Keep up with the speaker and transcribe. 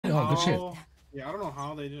Oh, good shit. Yeah, I don't know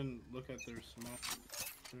how they didn't look at their smoke.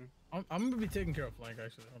 I'm gonna be taking care of flank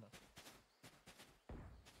actually. Hold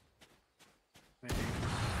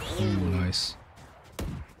on. Ooh, nice.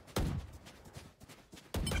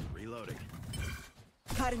 Reloading.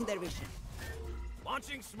 Cutting their vision.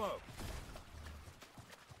 Launching smoke.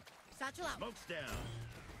 Satchel out. Smoke's down.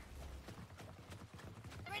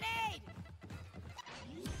 Grenade!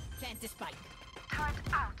 Plant the spike. Turret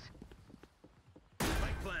out.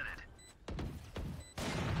 Spike planted.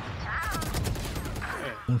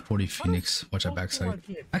 140 Phoenix. Watch that backside.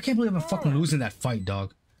 I can't believe I'm fucking losing that fight,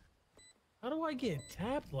 dog. How do I get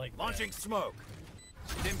tapped like that? Launching smoke.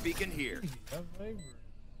 Stim beacon here. That flavor.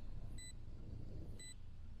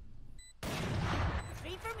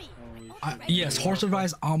 Three for me. Yes, horse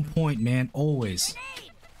advice on point, man. Always.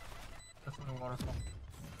 Grenade! Definitely waterfall.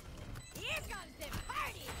 Here comes the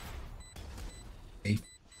party. Hey,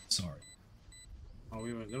 sorry. Oh,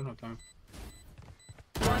 we don't have time.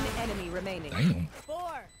 One enemy remaining. Damn. 4.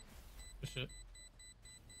 Good shit.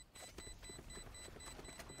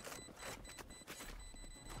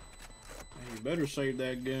 Hey, you better save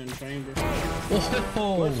that gun chamber.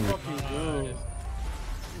 Oh, Let's fucking go. You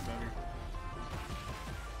better.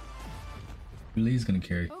 Lee's gonna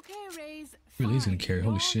carry. Okay, Raze. Lee's gonna fine. carry.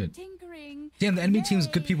 Holy No shit. tinkering. Damn, the enemy team's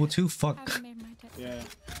good Yay. people too. Fuck. Haven't made my test. Yeah.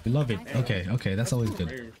 We love it. Okay, okay, that's always good.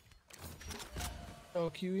 Rare. Oh,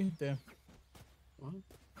 Kiwi. Damn. What?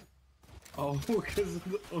 Oh, because of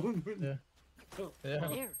the omen. Yeah. Oh, Yeah.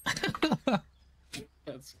 There.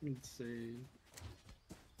 that's insane.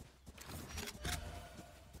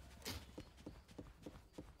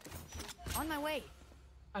 On my way.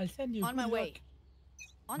 I'll send you. On my good way. luck.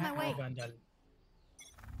 On my way. Vandal.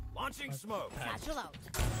 Launching smoke. Satchel out.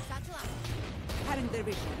 Satchel out. Cutting their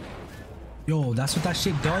vision. Yo, that's what that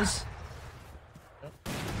shit does.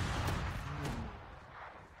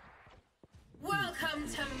 Welcome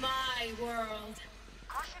to my world.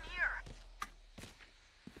 Caution here.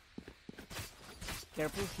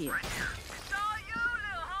 Careful here. Saw you,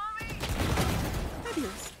 little homie.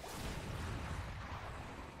 Fabulous.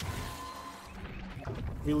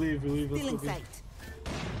 We leave. Let's Still in go. sight.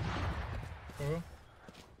 Oh,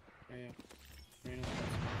 Yeah. Reyna's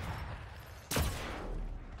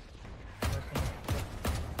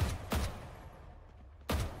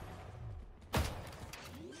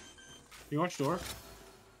You watch door?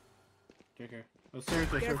 Take care. Let's stay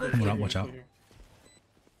right there. Careful. Hold on, watch out.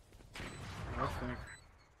 Let's think.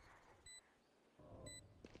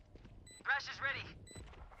 Crash is ready.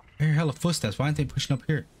 I hear hella footsteps. Why aren't they pushing up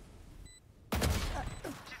here? She's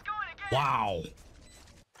going again. Wow.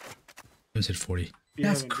 It hit 40. Yeah,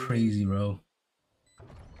 That's man, dude. crazy, bro.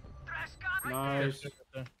 Thrash got me. Nice.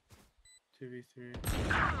 there. 2v3.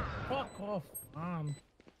 Fuck off.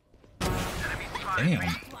 Damn.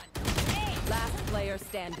 Last player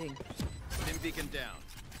standing. Stim beacon down.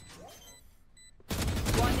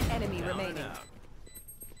 One enemy Down and remaining. out.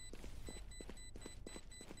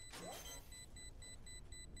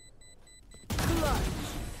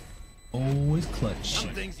 Always clutch. Some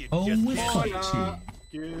things you Always just can't. clutch.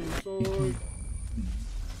 Get sword.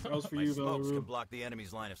 That was for My you, smokes can Valoroo. block the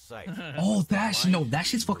enemy's line of sight. Oh, that shit. No, that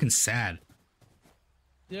shit's fucking sad.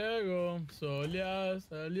 Llegó, Solia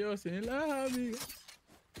salió sin la amiga.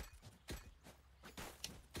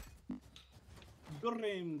 Good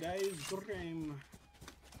game, guys. Good game.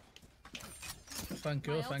 Thank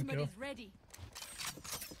you, thank you. Is ready.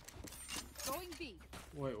 Going B.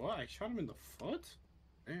 Wait, what? I shot him in the foot?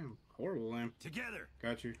 Damn, horrible aim. Together.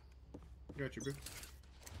 Got you. Got you, bro.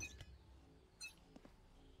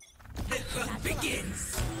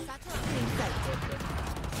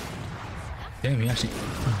 Damn, he actually.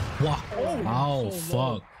 Wow. Oh,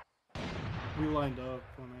 fuck. We lined up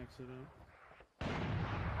on accident.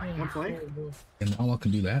 One flank? And all I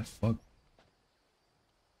can do that. Fuck.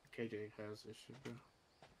 KJ has this shit, bro.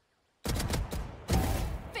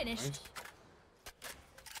 Finished. Nice.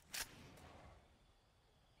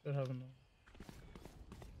 Should have enough.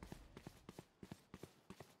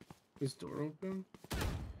 Is door open?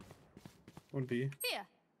 1B. Here.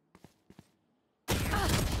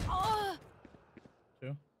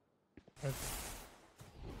 Two. I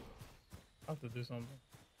have to do something.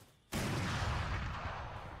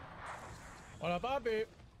 Hola, papi.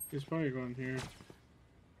 He's probably going here.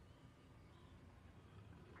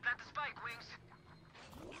 Plant the spike, wings.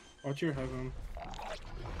 Watch your heaven. Spike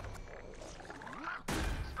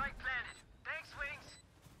planted. Thanks, wings.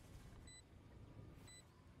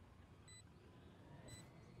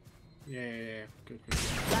 Yeah. Good.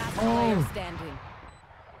 Last player standing.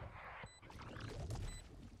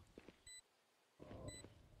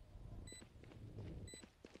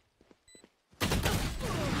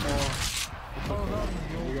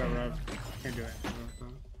 got robbed. Can't do it.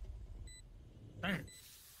 Dang.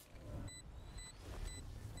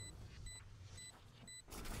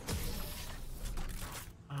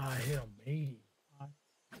 I hit him 80.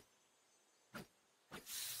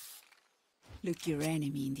 Look your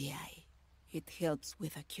enemy in the eye. It helps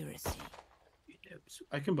with accuracy.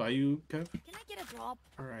 I can buy you, Kev. Can I get a drop?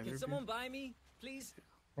 All right. Can someone buy me, please?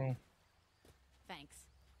 Bro. Thanks.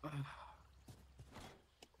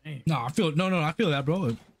 No, I feel I feel that,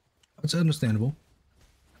 bro. It's understandable.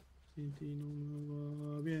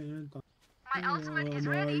 My ultimate is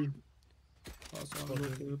ready.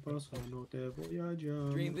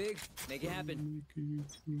 Dream big, make it happen.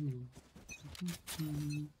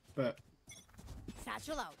 Bet.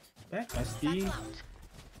 Satchel out. Bet, Satchel SD. out.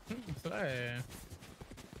 Hey.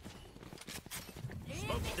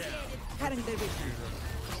 Cutting the vision.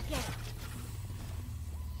 Get it.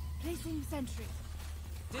 Placing sentry.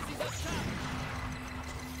 Dizzy's up top.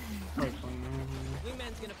 Right, fine, now.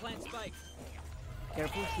 Wingman's gonna plant spike.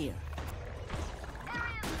 Careful here.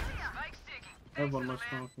 Spike sticking. I have one more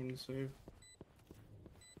smoke I'm gonna save.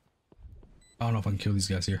 I don't know if I can kill these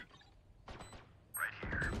guys here.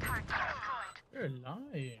 You're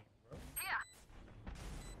lying, bro.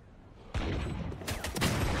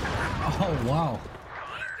 Oh wow.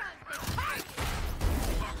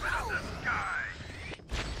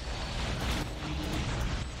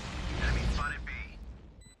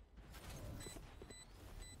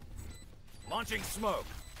 Launching smoke.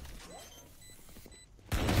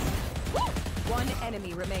 One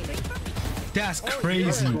enemy remaining. That's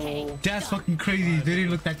crazy. That's fucking crazy. They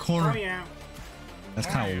didn't look that Oh corner. yeah. That's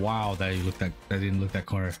kind of wild that he looked that didn't look that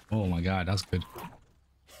corner. Oh my god, that's good.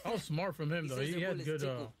 That was smart from him though. says He your had bullet's good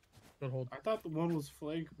tickle. good hold. I thought the one was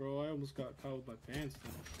flank, bro. I almost got caught with my pants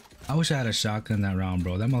I wish I had a shotgun that round,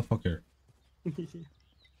 bro. That motherfucker down.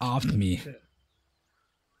 offed me.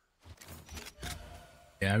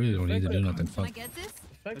 Yeah, I really don't need to do nothing. Can I Fuck. get this?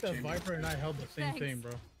 The fact that Viper and I held the same Thanks. thing,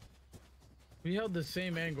 bro. We held the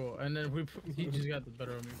same angle, and then he just got the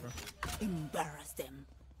better of me, bro. Embarrass them.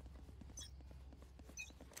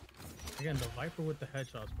 Again, the Viper with the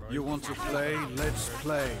headshots, bro. You want to play? Let's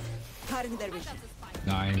play. Cutting their vision.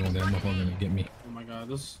 Nah, I ain't going there. Motherfucker gonna get me. Oh my god,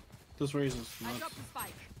 this raise is I nuts. dropped the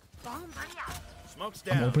spike. Bomb out. Smoke's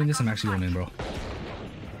I'm down. opening this. I'm actually going in, bro.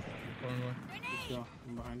 Let's go.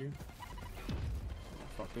 I'm behind you.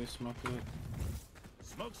 Fuck this, smoke it.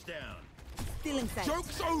 Smoke's down. Still inside.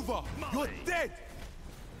 Joke's over. You're dead.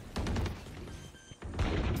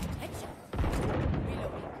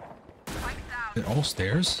 They're all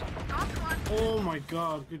stairs, Oh my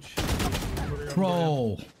god, good shit.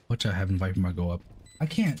 bro. Watch out, having Viper might go up. I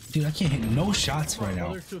can't, dude. I can't hit no shots right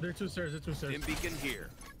now. They're two stairs. They're two stairs. Dim beacon here.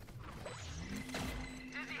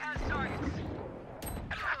 Dizzy has targets.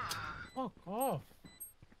 Fuck off.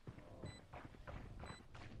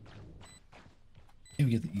 Can't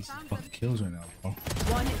even get the easy fucking kills right now, bro.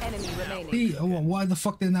 One enemy remaining. Hey, oh, well, why the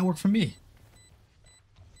fuck didn't that work for me?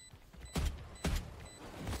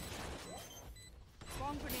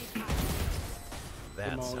 Bomb grenade out.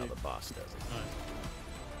 That's how Molly. the boss does it.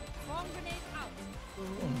 Bomb grenade out.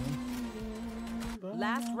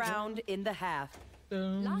 Last round in the half.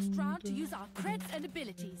 Last round to use our creds and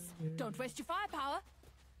abilities. Don't waste your firepower.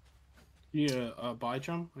 Yeah, buy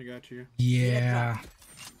chum? I got you. Yeah,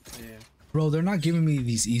 Yeah. bro. They're not giving me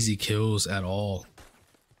these easy kills at all.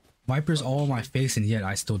 Viper's all in my face, and yet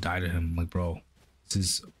I still die to him. Like, bro, this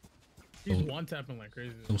is He's one tapping like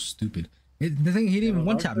crazy. so stupid. The thing, he didn't even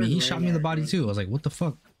one tap me. He shot me in the body too. I was like, what the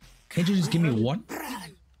fuck? Can't you just give me one?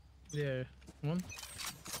 Yeah, one.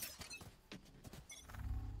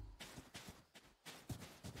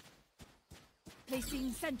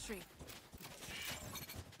 Placing sentry.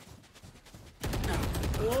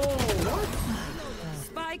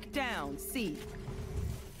 Spike down. C.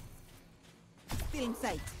 Still in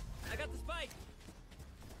sight. I got the spike.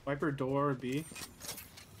 Viper door B.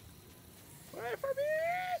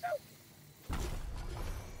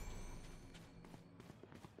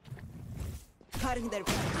 Cutting their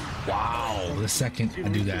vision. Wow, the second I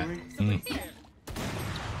do that.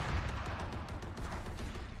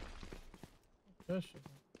 That shit.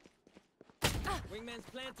 Wingman's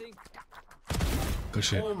planting. Good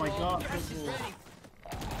shit. Oh my god. She's ready.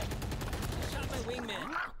 Shot my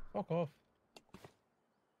wingman. Fuck off.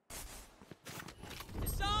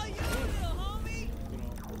 It's all you, little homie.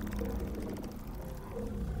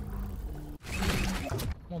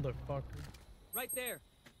 Motherfucker. Right there.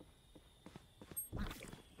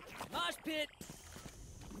 Mosh pit.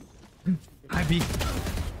 Hi, B.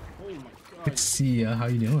 Oh my Good god. to see ya. How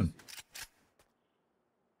you doing?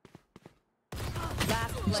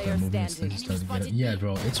 Last You start moving, it's like you start to get it. Yeah,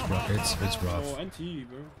 bro, it's rough. It's rough. Oh, NT,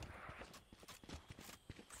 bro.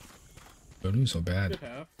 Bro, doing so bad. Good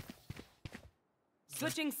half.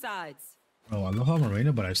 Switching sides. Bro, I love how I'm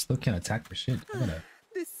Arena, but I still can't attack for shit. Look at that.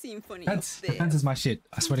 The symphony Defense is my shit.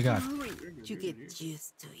 I swear to God. You get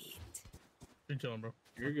used to it. You're chilling, bro.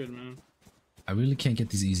 You're good, man. I really can't get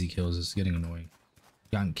these easy kills. It's getting annoying.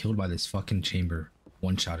 Gotten killed by this fucking chamber.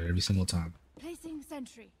 One shot every single time. Placing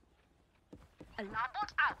sentry. Alarm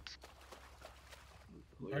bot out.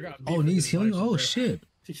 I got Oh, beef needs with this healing? device, Oh bro. shit.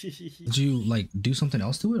 Did you like do something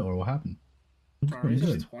else to it or what happened? I'm He's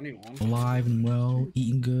good. 21. Alive and well,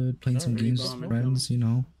 eating good, playing some Already games with bombing. friends, you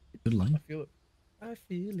know. Good life. I feel it. I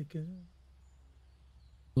feel it good.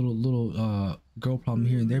 Little girl problem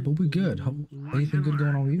here and there, but we good. Anything good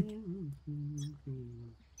going on with you?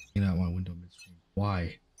 You know, out my window midstream.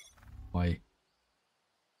 Why? Enemy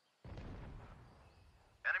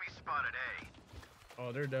spotted A.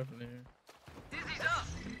 Oh, they're definitely here. Dizzy's up.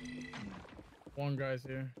 One guy's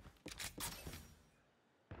here.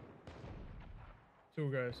 Two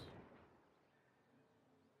guys.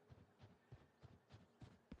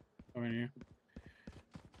 Coming here.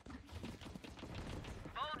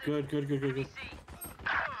 Good.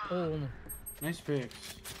 Oh, no. Nice picks.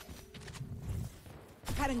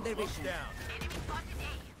 Cutting their vision. Down. Enemy spotted A.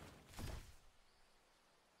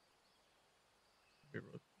 Okay,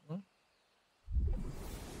 bro. Huh? We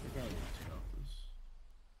gotta take off this.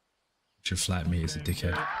 Your flatmate is a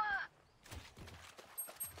dickhead.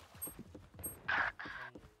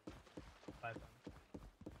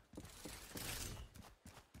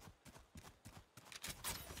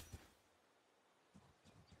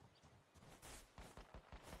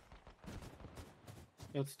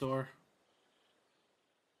 That's door.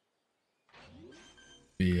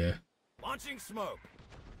 Yeah. Launching smoke.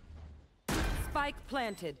 Spike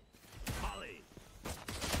planted. Molly.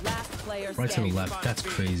 Last player Right to the standing. left. That's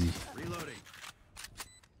crazy. Reloading.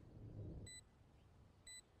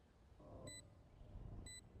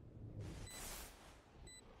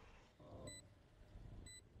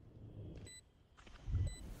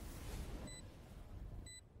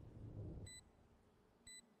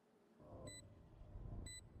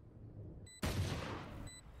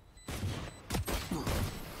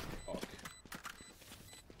 Fuck.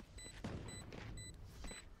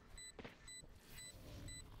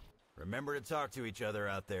 Remember to talk to each other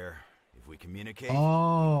out there. If we communicate.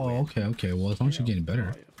 Oh, we win. okay. Well, as long as you're getting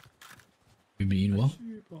better. You've been eating well?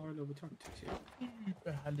 Super hard level tactics, yeah.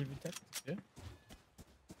 Yeah.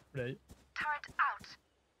 Right. Turret out.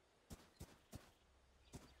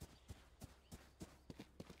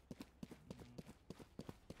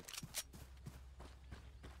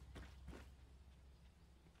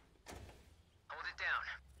 Hold it down.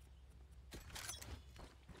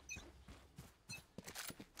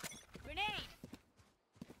 Grenade.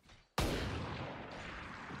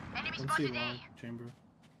 Enemy Don't see spotted long A. chamber.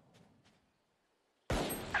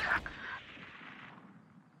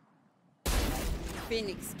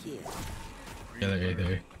 Phoenix kill. Yeah,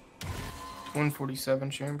 there. 147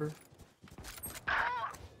 chamber.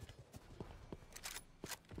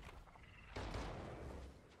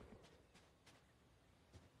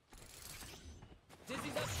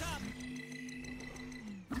 Dizzy's up top.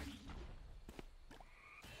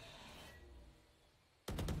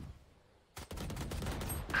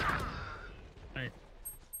 Hey.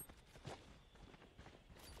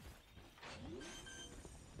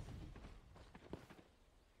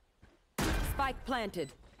 Spike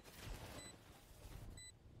planted.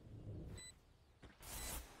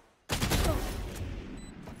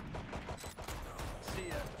 See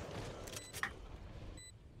ya.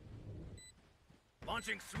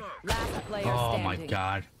 Launching smoke. Last player Oh standing. my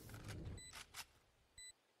god.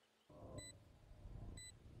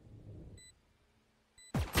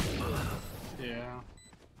 Yeah.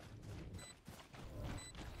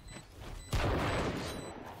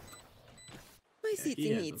 My He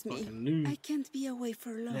city has needs a me. fucking new- I can't be away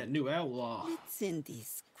for long. That new outlaw. Let's end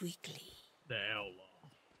this quickly. The outlaw.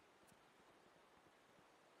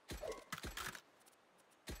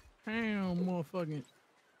 Damn, motherfucking.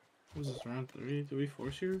 What was this, round 3? Do we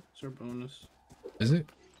force here? It's our bonus. Is it?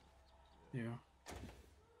 Yeah.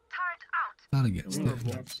 Turret out. Not against I'm them. gonna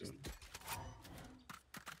block soon.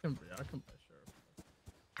 I can buy sheriff.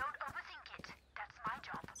 Don't overthink it. That's my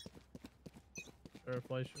job. Sheriff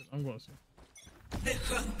light shirt. I'm going to see. The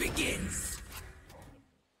hunt begins.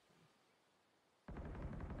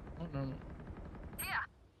 Oh, no. Here.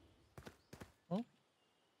 Oh.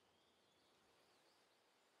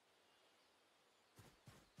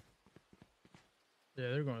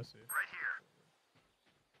 Yeah, they're going to see. Right here.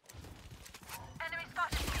 Enemy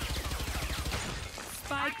spotted.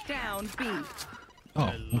 Spike down B.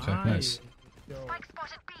 Oh, okay, nice. Yo. Spike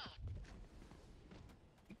spotted B.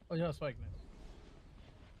 Oh yeah, Spike now.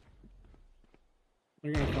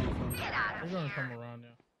 They're gonna come from. Get out They're of gonna here. come around, yeah.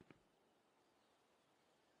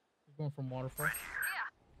 They're going from waterfall.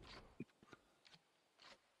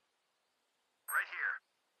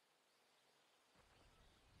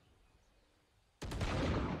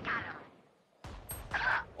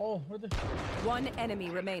 Oh, where the One enemy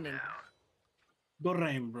remaining. Good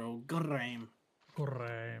aim, bro. Good aim.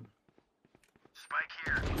 Graham. Spike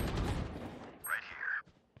here. Right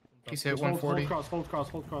here. He's hit Just hold 140. cross, hold cross,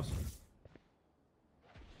 hold cross.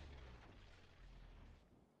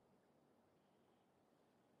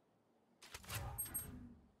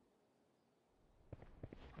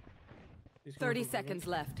 He's going 30 for seconds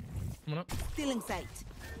left. Coming up. Still in sight.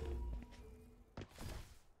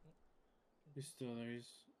 He's still there. He's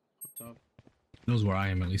up top. Knows where I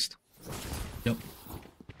am at least. Yep.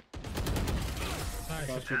 Nice.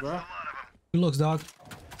 Got you, bro. Good looks, dog.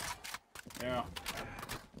 Yeah.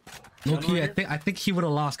 Low Gun key, right I think he would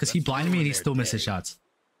have lost because he blinded me and he still missed his shots.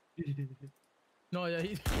 No, yeah, he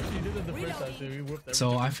did it the first time too. He whooped everything.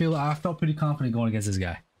 So I felt pretty confident going against this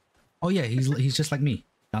guy. Oh yeah, he's just like me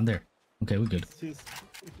down there. Okay, we're good.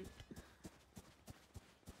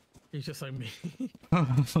 He's just like me.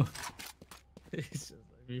 He's just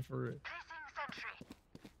like me for real.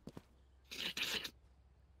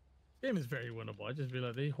 Game is very winnable. I just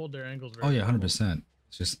realized they hold their angles very Oh yeah, well. 100%.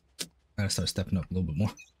 It's just gotta start stepping up a little bit more.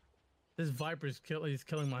 This Viper's he's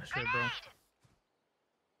killing my shit, bro.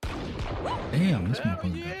 Damn, this Hell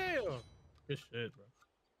motherfucker. yeah! Good shit, bro.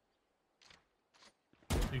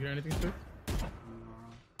 You hear anything, Stu?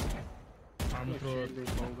 I'm gonna throw it. Chambers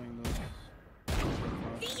holding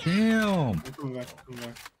this. Damn. Come back, come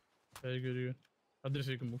back. Very good, you. I did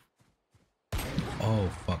so you can move. Oh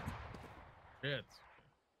fuck. Shit.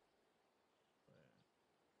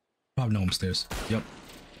 Probably no upstairs. Yep.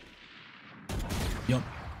 Yep.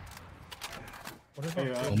 What if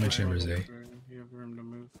Hey, I I I'll make have sure it's room A. for- You have room to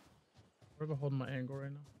move. what if I hold my angle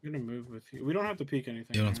right now? I'm gonna move with you. We don't have to peek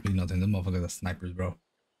anything. You don't here. speak nothing. Them motherfuckers are snipers, bro.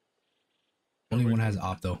 Only one has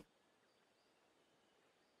op though.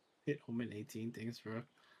 Hit Omen 18 things, bro.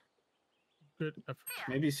 Good effort.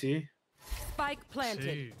 Maybe C. Spike planted.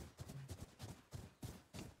 See.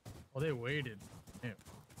 Oh, they waited. Damn.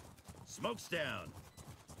 Smoke's down.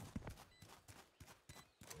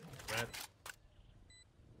 Red.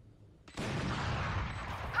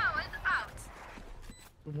 Power's out.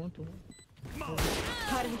 2-1, 2-1.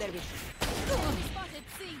 Cutting their vision. Spotted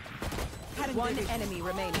C. One enemy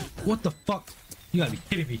remaining. What the fuck? You gotta be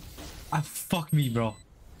kidding me. Fuck me, bro.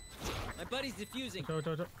 My buddy's defusing. Go.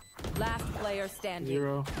 Last player standing.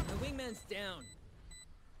 0. My wingman's down.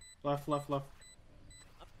 Left, left, left.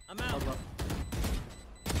 I'm out. Left,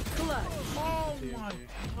 left. Clutch. Oh See, my see.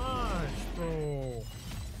 gosh, bro.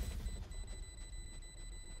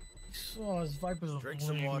 So his Vipers are Drink some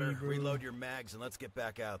playing water, me, bro. reload your mags, and let's get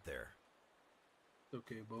back out there.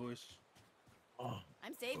 Okay, boys. Oh,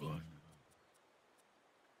 I'm saving.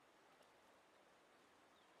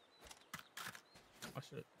 oh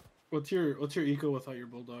shit. What's your eco without your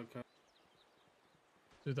bulldog? Cat?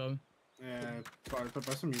 2000. Yeah,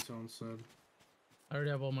 buy some Uso instead. I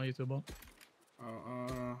already have all my YouTube on.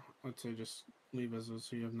 I'd say just leave as is.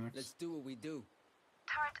 Who you have next? Let's do what we do.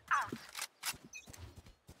 Turret out.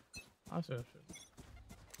 I say that shit.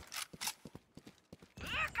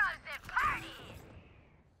 Here comes the party.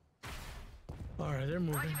 Alright, they're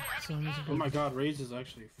moving. So I'm just Oh my god, Rage is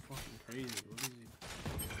actually fucking crazy. What is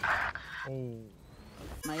he? Oh.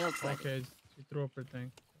 My ult's ready. Okay, she threw up her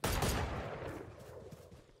thing.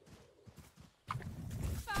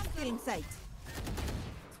 Still in sight.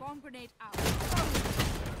 Swarm grenade out.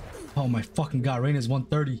 Oh my fucking god, Rain is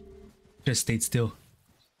 130. Just stayed still.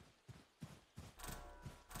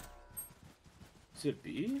 Is it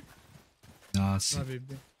B? Nah, let's Not big.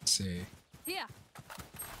 see. Here.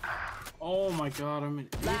 Oh my god, I'm an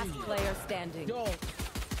Last idiot. player standing. Yo!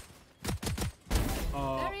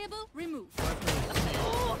 Variable removed.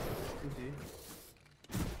 Okay.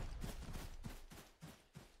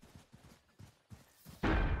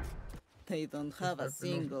 They don't have a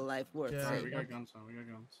single life worth Yeah. Alright, we saving. got guns now. We got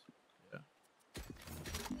guns.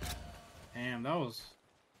 Yeah. Damn, that was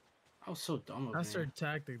so dumb of That's me. their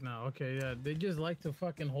tactic now. Okay, yeah. They just like to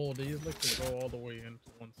fucking hold. They just like to go all the way into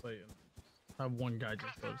one site and have one guy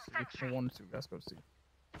just go see. Or one or two guys go see.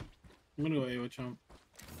 I'm gonna go A with Chump.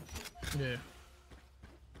 Yeah.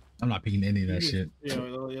 I'm not picking any of that shit. Yeah,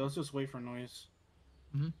 let's just wait for noise.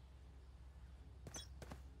 I'm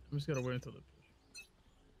just gonna wait until the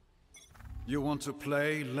You want to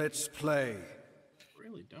play? Let's play.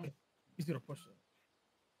 don't. He's gonna push it.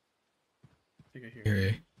 I think I hear.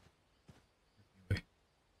 Here,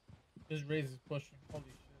 Just raise his pushing. Holy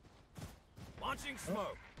shit. Launching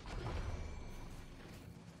smoke.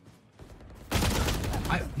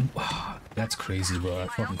 that's crazy, bro.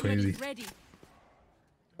 That's fucking crazy. Ready.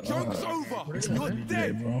 Joke's over! You're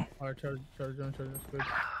dead! Bro. Alright, charge, good. Get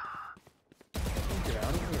out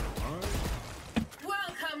of here.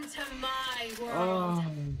 Welcome to my world.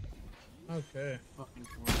 Oh, Okay. fucking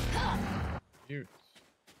Cute.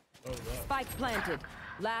 Oh, that. Spike planted.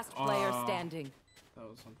 Last player standing. that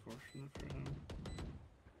was unfortunate for him.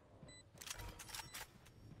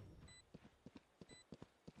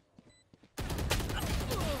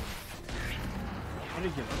 How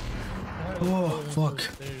did he get up? Oh, fuck.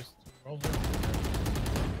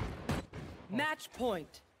 Match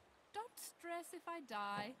point. Don't stress if I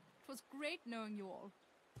die. It was great knowing you all.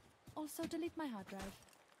 Also, delete my hard drive.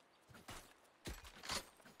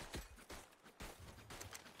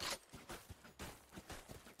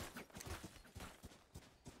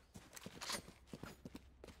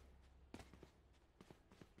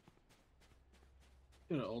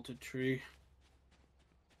 Get an ulted tree.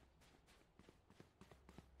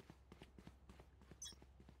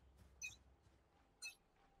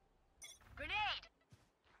 Grenade!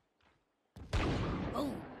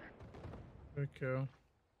 Okay.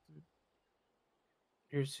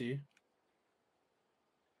 Here's C.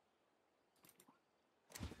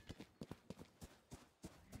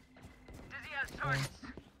 Dizzy has turrets.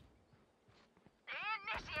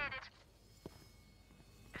 Initiated.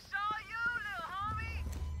 It's all you, little homie.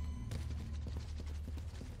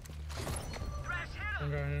 Thrash hit him.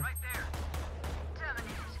 One guy here. Right there.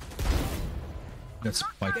 Terminated. That's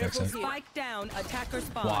spike Careful, backside. spike down. Attacker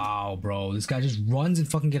spawn. Wow, bro. This guy just runs and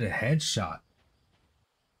fucking get a headshot.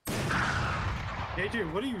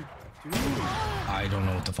 AJ, what are you doing? I don't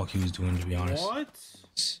know what the fuck he was doing, to be honest. What?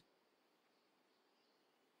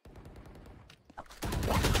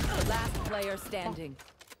 Last player standing.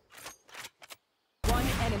 One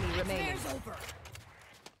enemy remaining. over.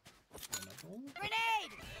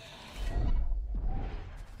 Grenade!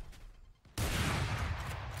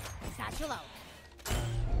 Satchel out.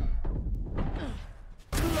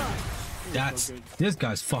 That's this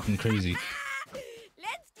guy's fucking crazy.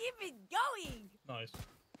 Let's keep it going. Nice.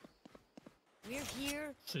 We're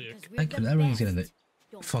here Sick. because we're Like, the everyone's best. getting the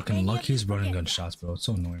Don't fucking any of luckiest you running forget gun that. shots, bro. It's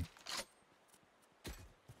so annoying.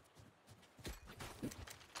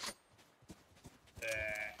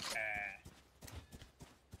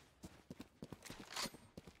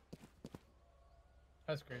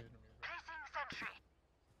 That's crazy to me. Bro. Placing sentry.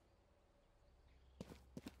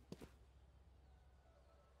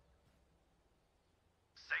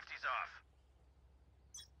 Safety's off.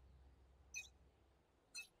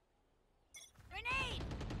 Grenade!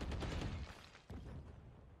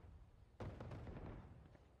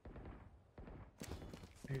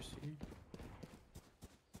 Here's C.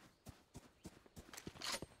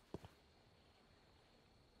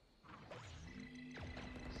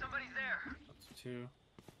 Somebody's there. That's two.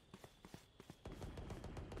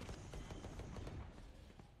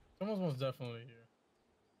 Someone's most definitely here.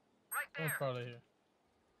 Right Someone's there. probably here.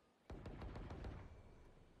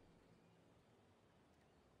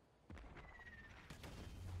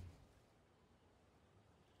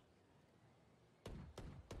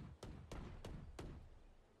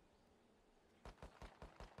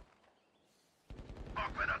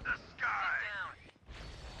 Open up the sky.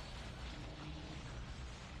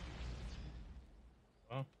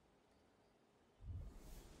 Down. Oh.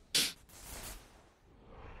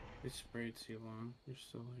 They sprayed C long. You're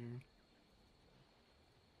still here.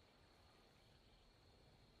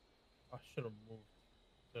 I should have moved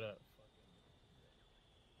to that fucking.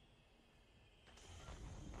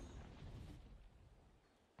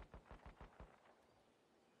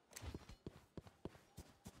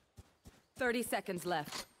 30 seconds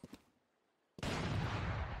left. Enemy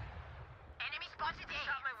spotted A.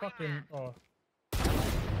 Shot my Fucking. Oh.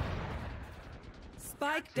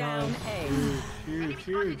 Spike down A. Huge,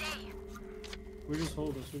 huge. We just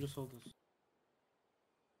hold this. We just hold this.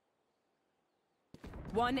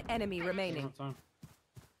 One enemy We don't remaining. have time.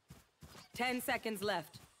 10 seconds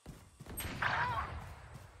left.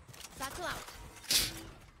 Satchel out.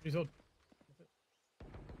 He's old.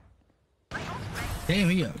 Damn,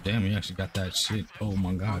 he actually got that shit. Oh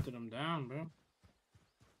my god. Hunted him down, bro.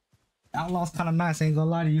 Outlaw's kind of nice. I ain't gonna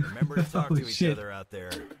lie to you. Remember to talk Oh, to each shit. other out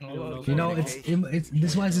there. Oh, You know, it's this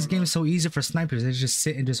is why this game is so easy for snipers. They just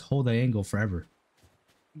sit and just hold the angle forever.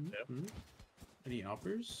 Hmm? Any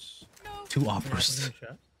uppers? Two oppers.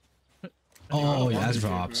 Chat. Oh, yeah, I'll that's do for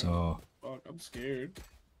it, ops. bro. Oh, Fuck, I'm scared.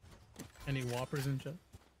 Any whoppers in chat?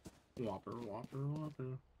 Whopper. Turret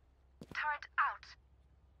out.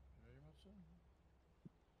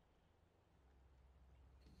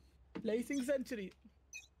 Placing sentry.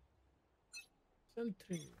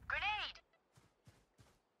 Sentry. Grenade.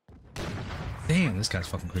 Damn, this guy's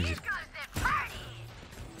fucking crazy. Here goes the party.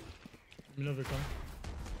 Another come.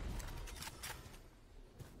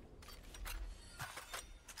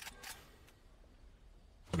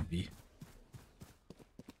 Go to B.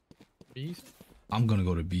 Beast. I'm gonna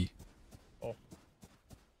go to B. Oh.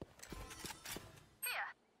 Here.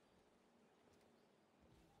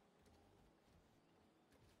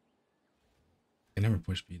 They never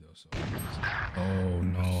push B though, so. Oh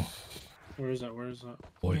no. Where is that?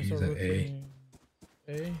 Boy, he's at A.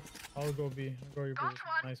 A. I'll go B. I'll go your position.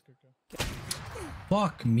 Nice, good job.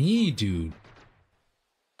 Fuck me, dude.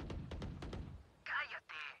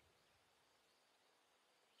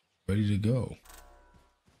 Ready to go.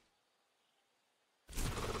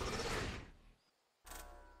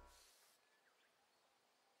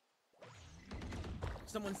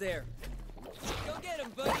 Someone's there. Go get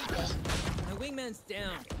him, buddy. My wingman's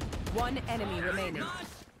down. One enemy remaining.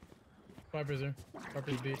 Viper's there.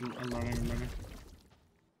 Viper's B. I'm running.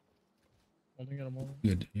 Holding it, I'm holding.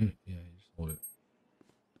 Good. Yeah, just hold it.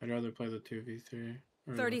 I'd rather play the 2v3.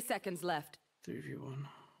 30 seconds left. 3v1.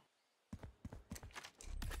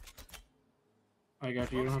 I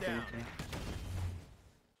got you. You don't have to look there.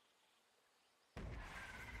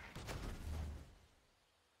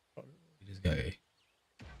 You just got A.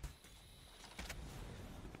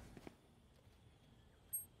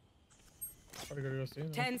 Probably gotta go see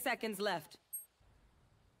him. 10 seconds left.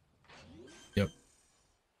 Yep.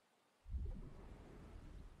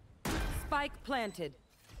 Spike planted.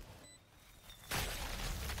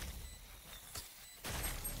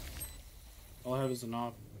 All I have is an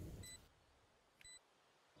op.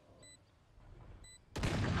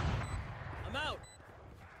 I'm out.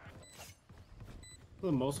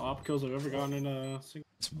 The most op kills I've ever gotten in a single.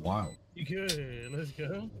 It's wild. You good? Let's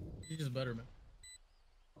go. You just better, man.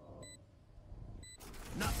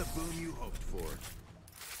 Not the boom you hoped for.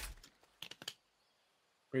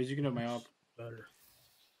 Raise, you can have my op. Better.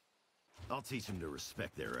 I'll teach them to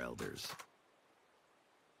respect their elders.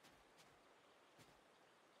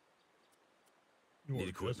 Need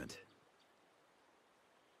equipment.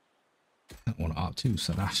 I want to opt too,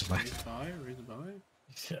 so that's like Raise a buy.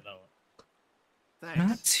 Shut up. Thanks.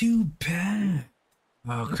 not too bad.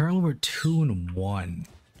 Currently we're 2-1.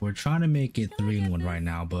 We're trying to make it 3-1 right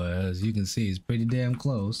now, but as you can see, it's pretty damn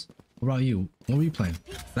close. What about you? What were you playing?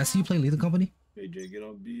 Did I see you play Lethal Company? Hey Jay, get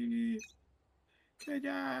on B. Good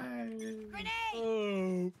guy. Grenade.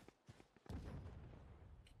 Oh.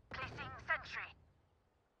 Placing sentry.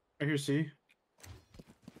 I hear C.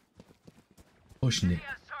 Pushing it.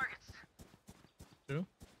 Targets. Two?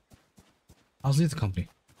 How's Lethal Company?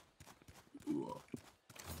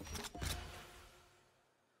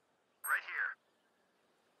 Right here.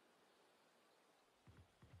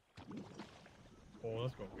 Oh,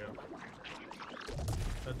 let's go get him.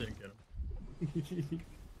 That didn't get him.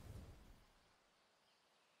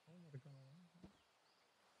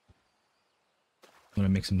 Want to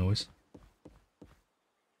make some noise?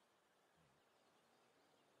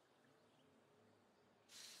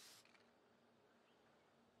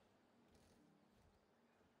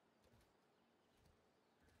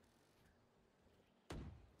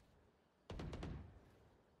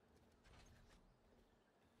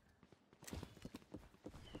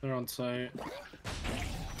 They're on site.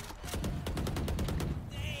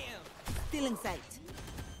 Still in sight.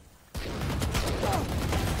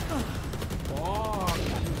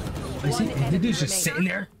 I see the dude's just sitting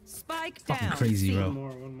there. Spike Fucking down. crazy, bro.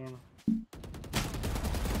 One more.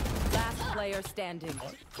 Last player standing.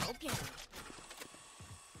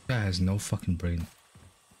 Guy has no fucking brain.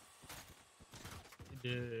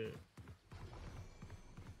 Yeah.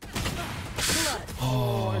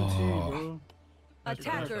 Oh,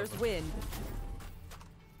 Attackers win.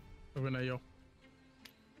 Over now, yo.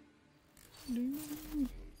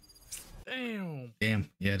 Damn. damn.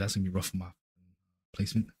 Yeah, that's gonna be rough for my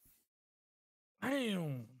placement.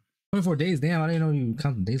 Damn. 24 days. Damn, I didn't know you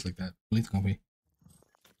counting days like that. Lethal Company.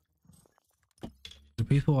 The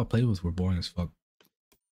people I played with were boring as fuck.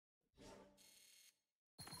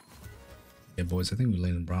 Yeah, boys, I think we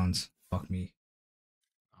landed bronze. Fuck me.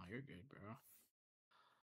 Oh, you're good, bro.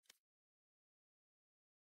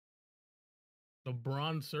 The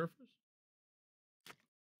bronze surface?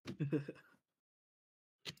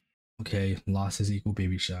 Okay, losses equal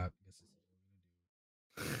baby shot.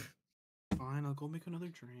 Fine, I'll go make another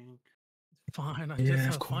drink. Fine, I Yeah, just of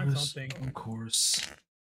have to find course. something. Of course.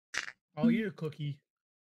 Oh, you're a cookie.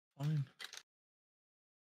 Fine.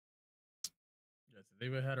 Yes, they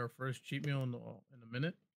had our first cheat meal in a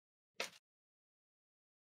minute. This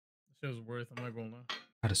shit was worth. I'm not gonna lie. I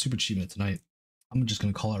had a super cheat meal tonight. I'm just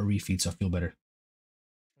gonna call out a refeed so I feel better.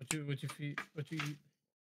 What you eat?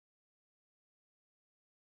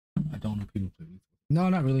 I don't know people play lethal. No,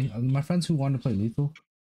 not really. My friends who wanted to play lethal,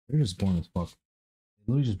 they're just boring as fuck. They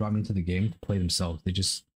literally just brought me into the game to play themselves. I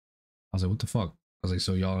was like, what the fuck? I was like,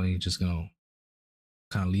 so y'all ain't just gonna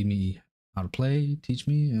kind of lead me how to play, teach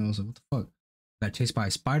me? And I was like, what the fuck? Got chased by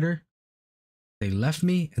a spider. They left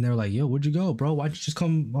me and they were like, yo, where'd you go, bro? Why'd you just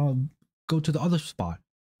come go to the other spot?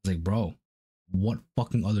 I was like, bro, what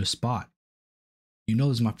fucking other spot? You know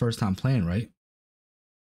this is my first time playing, right?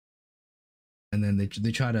 And then they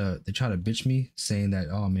try to bitch me, saying that,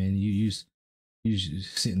 oh man, you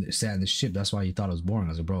sat in the ship, that's why you thought it was boring. I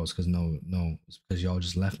was like, bro, it's because no, it's because y'all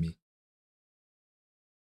just left me.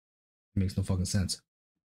 It makes no fucking sense.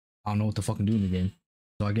 I don't know what to fucking do in the game.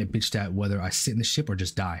 So I get bitched at whether I sit in the ship or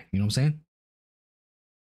just die. You know what I'm saying?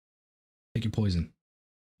 Take your poison,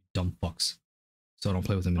 dumb fucks. So I don't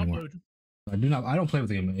play with them anymore. I don't play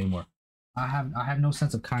with him anymore. I have no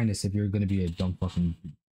sense of kindness if you're gonna be a dumb fucking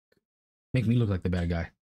make me look like the bad guy.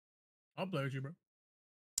 I'll play with you, bro.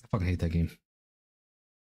 I fucking hate that game.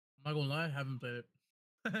 I'm not gonna lie, I haven't played it.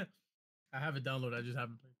 I have it downloaded, I just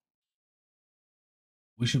haven't played.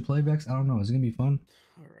 We should play Vex. I don't know. Is it gonna be fun?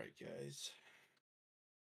 All right, guys.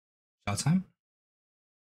 Shot time?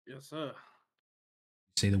 Yes, sir.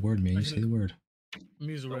 Say the word, man. You say the word. Let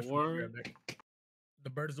me use the word. The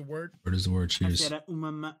bird is the word. Bird is the word. Cheers.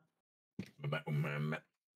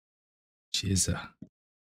 Cheers.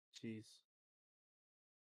 Cheese.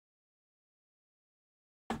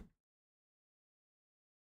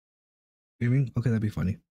 Gaming? Okay, that'd be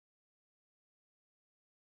funny.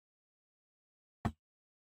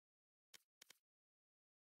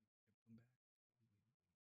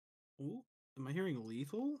 Ooh, am I hearing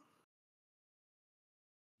lethal?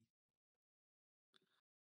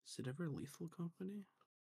 Is it ever Lethal Company?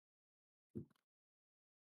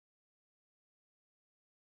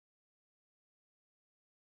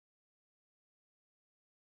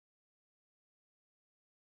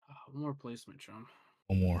 One more placement, Sean.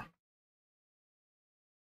 One more.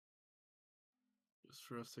 Just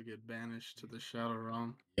for us to get banished to the Shadow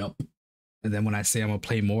Realm. Yep. And then when I say I'm gonna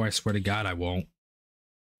play more, I swear to God, I won't.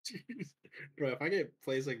 Jeez. Bro, if I get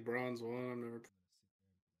plays like Bronze 1, I'm never.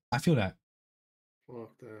 I feel that.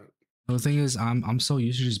 Fuck that. The thing is, I'm so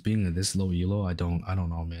used to just being at this low elo. I don't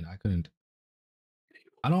know, man.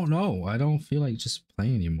 I don't know. I don't feel like just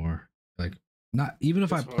playing anymore. Like, not even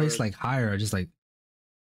if I place like higher, I just like.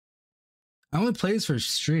 I only play this for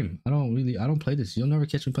stream. I don't play this. You'll never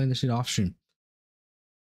catch me playing this shit off stream.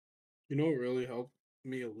 You know what really helped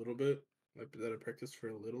me a little bit? That I practiced for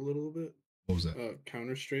a little bit? What was that?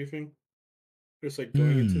 Counter strafing. Just like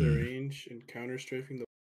going into the range and counter strafing the.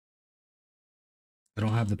 I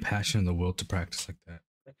don't have the passion and the will to practice like that.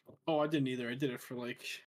 Oh, I didn't either. I did it for like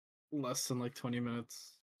less than like 20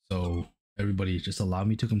 minutes. So everybody just allow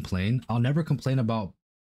me to complain. I'll never complain about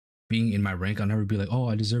being in my rank. I'll never be like, oh,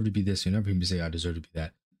 I deserve to be this. You never hear me say I deserve to be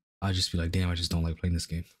that. I'll just be like, damn, I just don't like playing this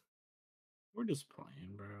game. We're just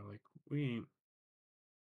playing, bro. Like, we ain't,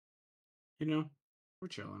 you know, we're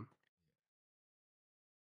chilling.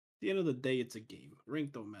 At the end of the day, it's a game.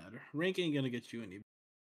 Rank don't matter. Rank ain't gonna get you any.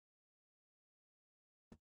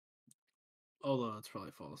 Although it's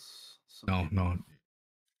probably false. No,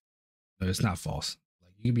 it's not false.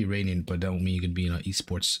 Like, you can be rating, but that don't mean you can be in an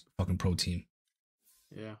esports fucking pro team.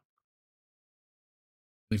 Yeah.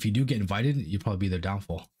 If you do get invited, you'll probably be their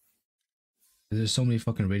downfall. There's so many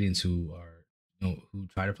fucking radiants who are, who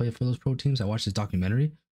try to play for those pro teams. I watched this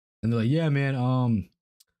documentary, and they're like, "Yeah, man,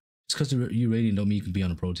 just because you rating don't mean you can be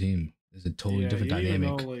on a pro team. It's a totally different dynamic."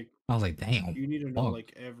 Know, like, I was like, "Damn." You need to know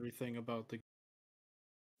like everything about the.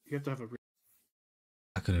 You have to have a.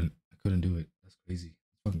 I couldn't do it. That's crazy.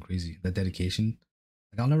 It's fucking crazy. That dedication.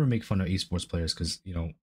 Like, I'll never make fun of esports players because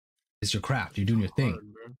it's your craft. You're doing your thing.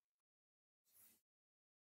 Bro.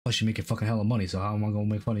 Plus, you making fucking hella money. So how am I gonna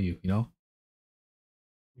make fun of you? Yeah.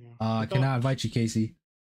 I cannot invite you, Casey.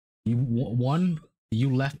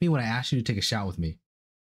 You left me when I asked you to take a shot with me.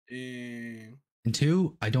 And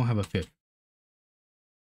two, I don't have a fifth.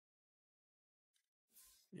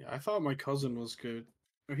 Yeah, I thought my cousin was good.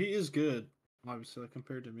 Or he is good, obviously, like,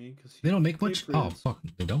 compared to me. Cause they don't make much? Oh, fuck.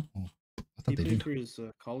 They don't? Oh, I thought they did. He played for his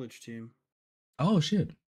college team. Oh, shit.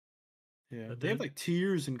 Yeah, they have, like,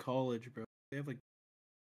 tiers in college, bro. They have, like...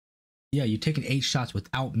 Yeah, you're taking 8 shots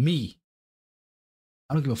without me.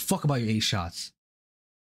 I don't give a fuck about your 8 shots.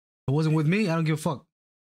 If it wasn't with me, I don't give a fuck.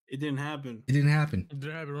 It didn't happen. It didn't happen. It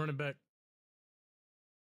didn't happen. Run it back.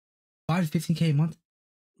 5 to 15K a month.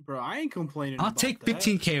 Bro, I ain't complaining. I'll about take that.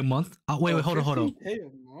 15K a month. Wait, hold on. 15K a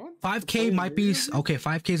month? 5K might be okay.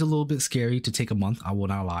 5K is a little bit scary to take a month. I will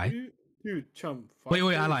not lie. Dude, chum. Wait,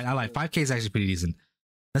 I lied. 5K is actually pretty decent.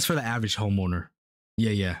 That's for the average homeowner.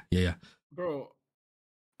 Yeah. Bro,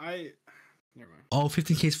 never mind. Oh,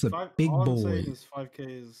 15K is for the big all I'm boy. saying is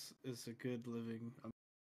 5K is a good living.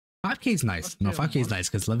 5K is nice. No, 5K is nice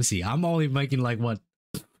because let me see. I'm only making like what,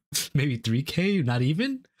 maybe 3K, not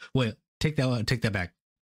even. Wait, take that back.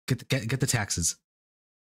 Get the taxes.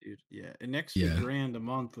 Dude, yeah, an extra grand a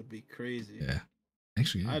month would be crazy. Yeah,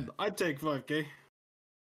 actually, yeah. I'd take 5K.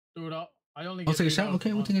 Dude, I only. I'll take a shot.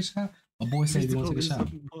 Okay, we'll take a shot. My boy said he wants to take a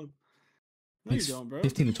shot. No, you don't, bro.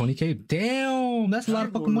 15 to 20K. Damn, that's a lot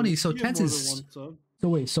of fucking money. So Tens is. So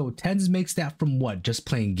wait, so Tens makes that from what? Just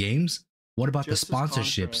playing games? What about the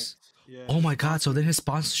sponsorships? Yeah, oh my god, so then his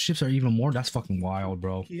sponsorships are even more. That's fucking wild,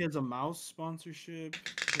 bro. He has a mouse sponsorship.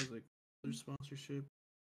 He has like other sponsorship.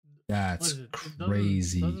 That's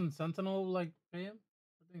crazy. Doesn't Sentinel like pay him?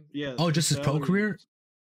 Yeah. Oh, just his pro career?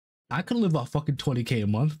 I could live off fucking 20K a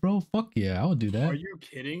month, bro. Fuck yeah, I would do that. Are you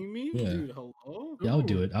kidding me? Yeah. Dude, hello? Yeah, I'll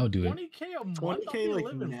do it. 20K a month? 20K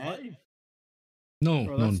like net? No,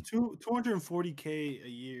 bro, no. That's 240K a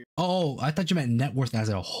year. Oh, I thought you meant net worth as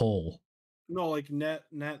a whole. No, like net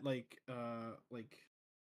like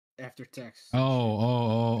after tax.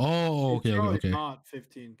 Oh, okay. Not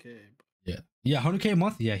 15K. Yeah, 100K a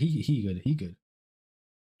month. Yeah, he good.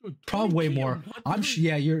 Dude, probably way more. I'm sure.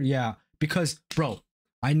 Yeah, because bro,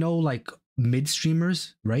 I know like mid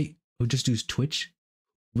streamers, right, who just do Twitch.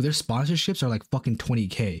 Well, their sponsorships are like fucking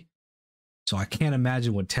 20K. So I can't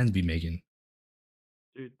imagine what Tens be making.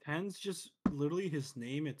 Dude, Tens just literally his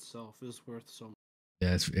name itself is worth so much.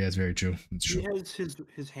 Yeah, it's very true. It's true. He has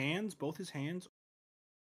his hands, both his hands.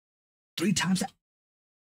 3 times that.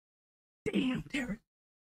 Damn, Derek.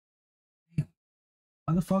 Damn.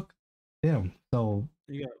 How the fuck? Damn. So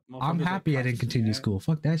I'm happy I didn't continue school.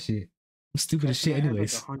 Fuck that shit. I'm stupid as shit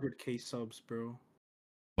anyways. Like 100K subs, bro.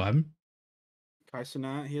 What?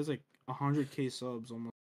 Kaisanat, he has like 100K subs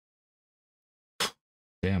almost.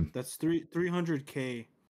 Damn. That's 300K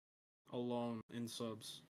alone in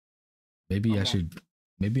subs. Maybe I should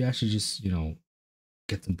just,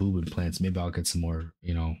 get some boob implants. Maybe I'll get some more,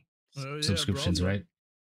 subscriptions, bro. right?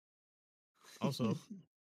 Also.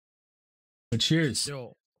 But cheers.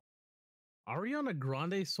 Yo, Ariana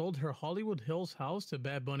Grande sold her Hollywood Hills house to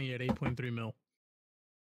Bad Bunny at 8.3 mil.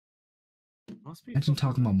 Imagine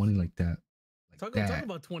talking about money like that. Talk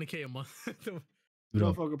about 20K a month. Dude,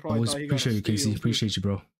 always appreciate you, Casey. Appreciate you,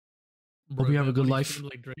 bro. Hope you have a good life.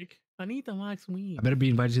 Like Drake. Anita likes weed. I better be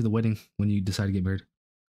invited to the wedding when you decide to get married.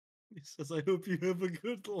 He says, I hope you have a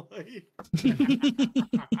good life.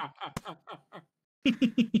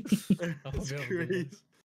 That's crazy.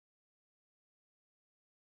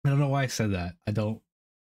 I don't know why I said that. I don't.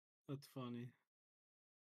 That's funny.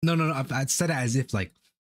 No. I said it as if like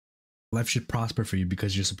life should prosper for you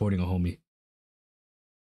because you're supporting a homie.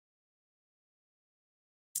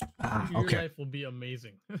 Your okay. life will be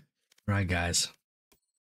amazing. Right, guys.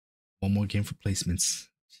 One more game for placements.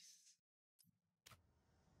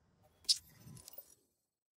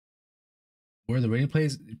 Where are the rating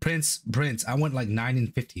plays? Prince, I went like 9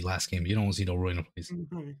 and 50 last game. You don't see no rating plays.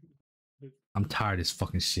 I'm tired as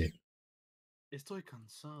fucking shit. Estoy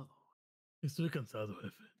cansado.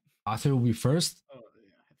 Jefe. Arthur will be first. Oh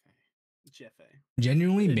yeah, Jeff.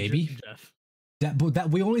 Genuinely, maybe. Jeff. That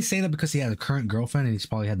we only say that because he has a current girlfriend and he's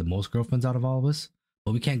probably had the most girlfriends out of all of us.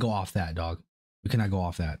 But we can't go off that, dog. We cannot go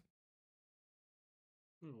off that.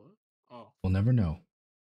 What? Oh. We'll never know.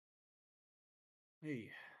 Hey.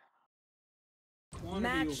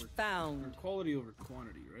 Match found. Quality over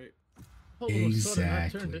quantity, right?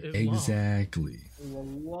 Exactly.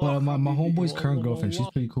 Well, my homeboy's current girlfriend, she's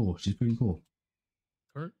pretty cool.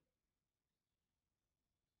 Current?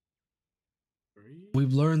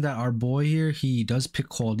 We've learned that our boy here, he does pick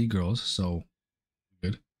quality girls, so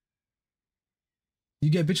good. You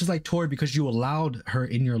get bitches like Tori because you allowed her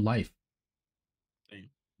in your life. Damn.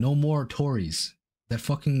 No more Tories. That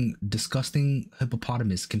fucking disgusting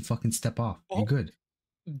hippopotamus can fucking step off. You're good.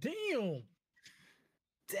 Damn.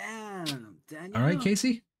 All right,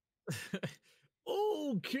 Casey?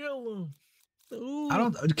 Oh, kill him.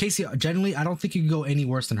 Ooh. Casey, generally, I don't think you can go any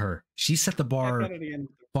worse than her. She set the bar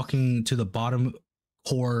fucking to the bottom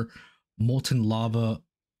core, molten lava,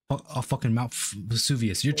 a fucking Mount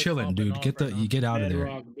Vesuvius. You're chilling, dude. You get out of there.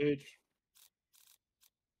 Rock, bitch.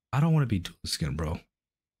 I don't want to be dual skin, bro.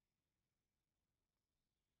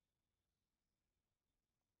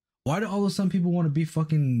 Why do all of a sudden people want to be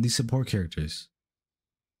fucking these support characters?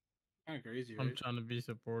 Kind of crazy, I'm right? trying to be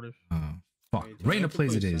supportive. Oh, fuck. Wait, do I Reina have to plays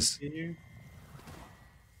play it is. Senti here?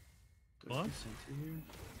 Do I What? play Senti here?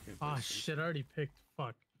 Yeah, Ah, play shit, I already picked.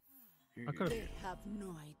 Fuck. Senti. I could've- They have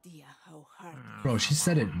no idea how hard. Bro, she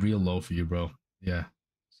set it real low for you, bro. Yeah.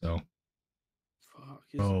 So, Fuck,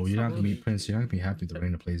 bro, you're not gonna be Prince. You're not gonna be happy with the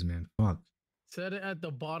Reina plays, man. Fuck. Set it at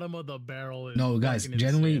the bottom of the barrel. and No, guys, fucking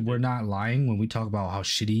generally, insane, we're dude. not lying when we talk about how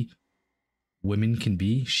shitty women can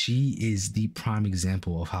be. She is the prime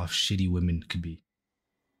example of how shitty women could be.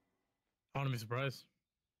 I wouldn't be surprised.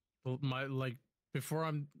 Well, before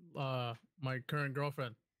I'm my current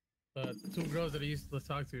girlfriend, the 2 girls that I used to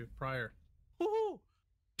talk to prior. Woo!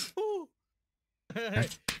 Woo! Hey,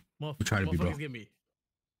 We try to be, bro. motherfuckers get me.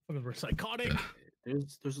 Fuckers were psychotic. Yeah.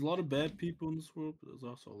 There's a lot of bad people in this world, but there's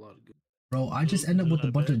also a lot of good. Bro, I just end up with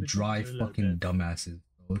a bunch of dry There's a lot of fucking bad. dumbasses.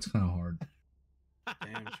 So it's kind of hard.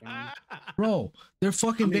 Damn, Sean. Bro, they're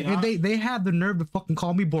fucking. I mean, they have the nerve to fucking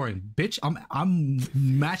call me boring, bitch. I'm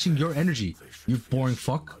matching your energy. You boring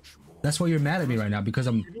fuck. That's why you're mad at me right now because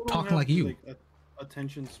I'm People don't talking have, like you. Like,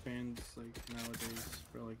 attention spans like nowadays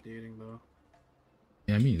for like dating though.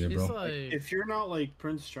 Yeah, me either, bro. It's like, If you're not like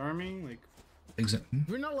Prince Charming, like Exactly.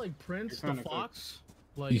 we're not like Prince You're the kinda Fox.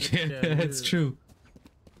 Like, Yeah, it's true.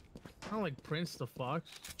 Not like Prince the Fox.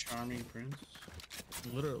 Charming Prince.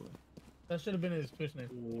 Literally. That should have been his fish name.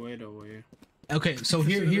 Wait away. Okay, so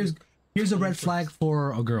here's a red flag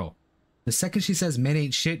for a girl. The second she says men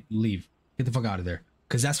ain't shit, leave. Get the fuck out of there.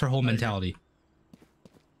 Cause that's her whole mentality.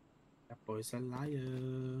 That boy's a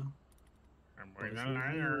liar. Boy's a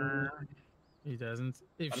liar. He doesn't.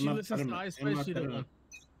 If I she don't know- listens I to don't Ice know. Spice, she don't want.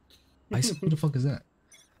 Who the fuck is that?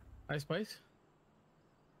 Ice Spice?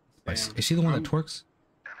 Spice. Damn. Is she the one that I'm- twerks?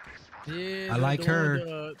 Yeah. I like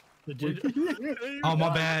her. The ginger. Oh,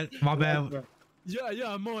 my bad. My bad.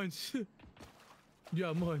 Yeah, munch.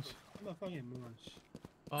 Yeah, munch. Motherfucking munch.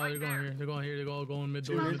 Oh, they're going here. They're going here. They're all going mid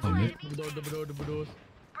door. Oh, mid? Double doors.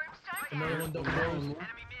 Another one double doors.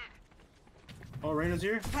 Oh, Reina's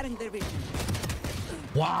here. Cutting their vision.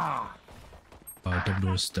 Wow. Double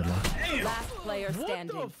doors still up. Last player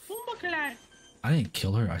standing. I didn't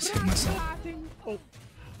kill her. I saved myself.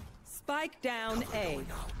 Spike down A.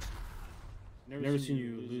 Never seen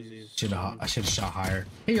you lose these. I should have shot higher.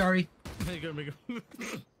 Hey, Ari. I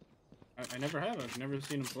never have. I've never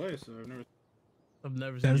seen him play, so I've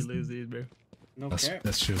never seen That's- you lose these, bro. no That's cap.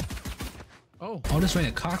 true. Oh. Oh, this ran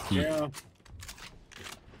a cocky. Yeah. Yeah,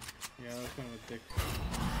 that's kind of a dick.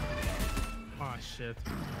 Ah, shit.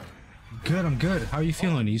 Good, I'm good. How are you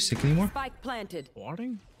feeling? Are you sick anymore? Spike planted.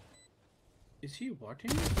 Warning? Is he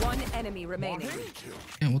watching? One enemy remaining.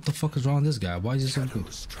 Man, what the fuck is wrong with this guy? Why is he so good?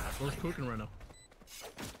 What's cooking right now?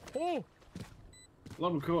 Oh!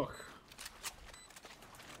 Let him cook.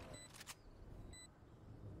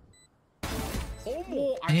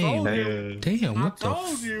 Oh, I told you. Damn, what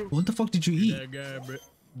told you. What the fuck did you eat? that guy,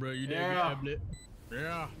 bro. You Yeah. that guy, bro.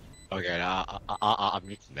 Yeah. Okay, I'm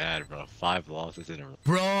mad, bro. 5 losses in a row.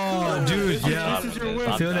 Bro, dude, yeah. This is your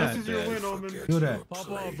win. Feel This that. is your win, Omen. Feel that. Pop off,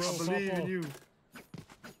 bro. I Pop believe in off. you.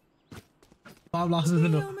 5 losses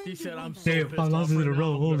in a He said, I'm so Damn, pissed 5 off losses right in a now,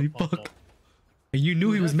 row. I'm gonna Holy pop fuck. off. And you knew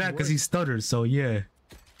Dude, he was that's mad because he worse. stuttered, so yeah.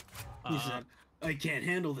 He said, I can't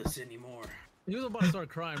handle this anymore. He was about to start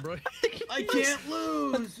crying, bro. I can't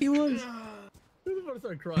lose. He was. He was about to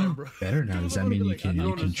start crying, bro. Better now. Does that mean you can You you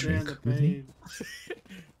don't can understand drink the with me? pain.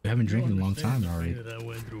 We haven't drank in a long time already. That I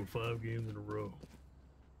went through 5 games in a row.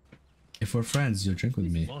 If we're friends, you'll drink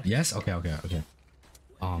with me. Yes? Okay.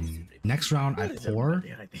 Next round I pour,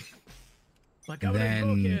 Like and I then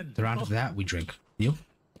broken. the round after that we drink. Deal?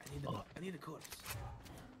 I need a corpse.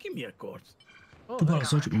 Give me a quartz. Oh, Two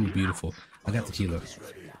bottles of soju. Ooh, beautiful. I got tequila.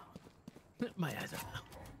 my ass out.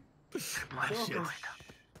 My Well, shit.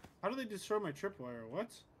 How do they destroy my tripwire? What?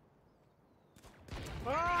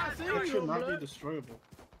 Ah, see That you, should not blood. be destroyable.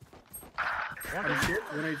 I'm shit.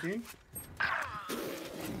 118.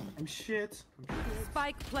 I'm shit.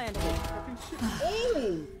 Spike planted. Fucking shit.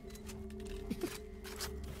 Oh!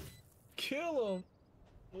 Kill him.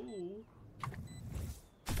 Oh.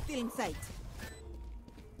 Still in sight.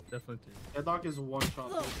 Definitely. That dog is one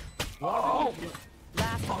shot. Oh!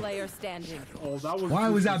 Last player standing. Oh, that was. Why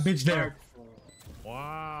was that bitch there? disrespectful.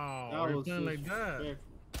 Wow. That Why you was playing like that?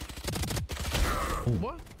 disrespectful.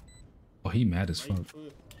 What? Oh, he mad as fuck. Right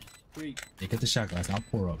foot. Freak. Yeah, get the shot glass. I'll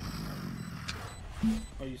pour up.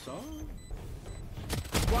 Oh, you saw?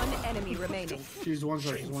 One enemy remaining. She's one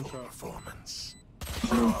shot. She's one shot. Performance.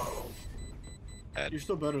 You're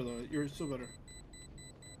still better though. You're still better.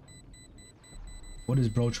 What is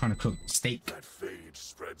bro trying to cook? Steak. That fade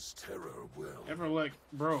spreads terror well. Ever let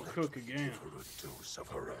bro cook again? A dose of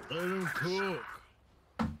her own. Let him cook.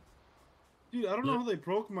 Dude, I don't know how they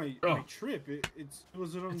broke my trip. It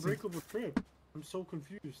was an unbreakable trip. I'm so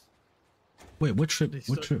confused. Wait, what trip?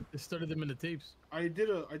 What trip? They started them in the tapes. I did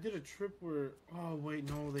a trip where oh wait,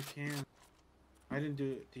 no, they can't. I didn't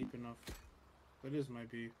do it deep enough. That is my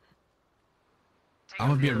beef. I'm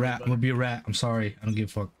gonna be a rat. I'm gonna be a rat. I'm sorry. I don't give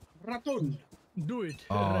a fuck. Raton. Do it.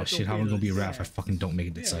 Oh shit, how am I gonna be a rat if I fucking don't make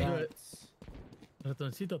it this side?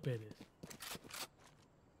 Ratoncito Perez. Mid.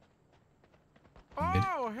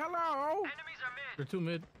 Oh, hello. Enemies are mid. They're 2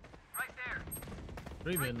 mid. Right there.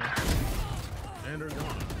 3 mid now. And they're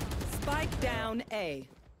gone. Spike down A.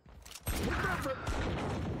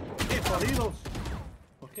 Jodidos.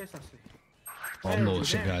 ¿Por qué es así? Oh no,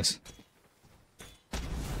 shit, guys.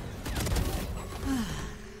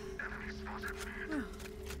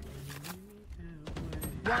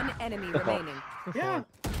 One enemy remaining. Yeah.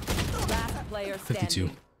 Last player 52.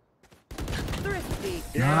 standing.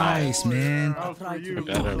 Thrifty. Nice, man. Out for you.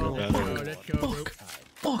 Fuck.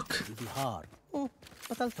 Fuck. It'll be hard. Oh,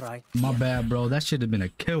 but I'll try. My bad, bro. That should have been a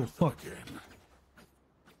kill. Fuck.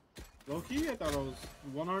 Low-key, I thought I was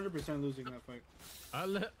 100% losing that fight.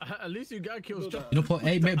 At least you got kills. You know,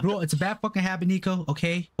 hey, man, bro, it's a bad fucking habit, Nico.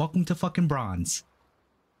 Okay, welcome to fucking bronze.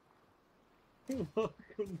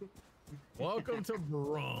 Welcome to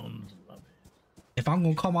bronze. If I'm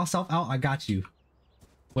gonna call myself out, I got you.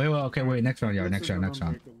 Wait, okay, wait. Next round, y'all. Next round.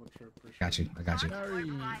 Got you. I got you.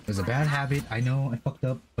 It was a bad habit. I know I fucked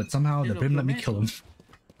up, but somehow the Brim let me kill him.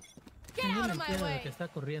 Get out of my way.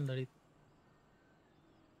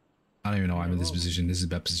 I don't even know why I'm in this position. This is a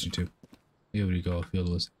bad position too. Here we go. Field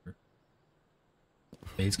was.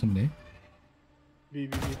 Fade's coming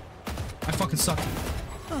in. I fucking suck.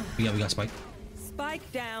 We got Spike.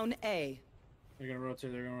 Spike down A. They're gonna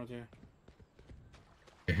rotate.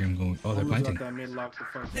 I hear him going. Oh, they're planting. That mid lock the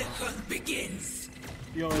fuck The hunt begins.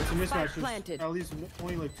 Yo, it's a mismatch. Planted. At least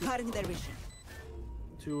only like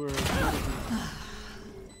two or.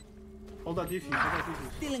 Hold that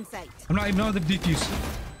defuse. Still in sight. I'm not even on the defuse.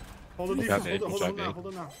 Hold the defuse. Hold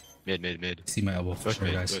it now. Mid. See my elbow. Both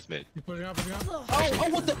Sorry, mid. guys. Both mid. Oh,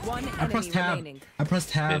 what the? One I pressed tab. remaining. I pressed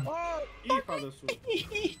tab. You got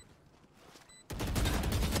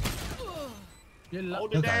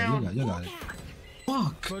it.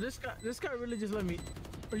 Fuck. Bro, this guy really just let me.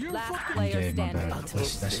 Are you Last fucking player Okay, my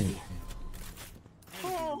standing.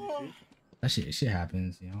 bad. That shit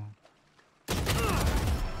happens, you know.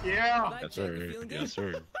 Yeah. Yes, sir. Yes,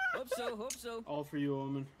 sir. Hope so. All for you,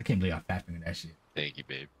 Omen. I can't believe I fat fingered that shit. Thank you,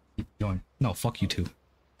 babe. Keep going. No, fuck you too.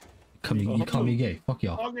 You call me gay. Fuck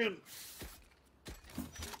y'all. Omen.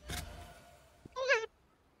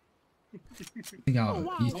 You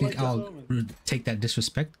think I'll take that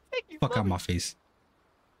disrespect? Fuck out my face.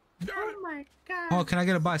 Oh my god. Oh, can I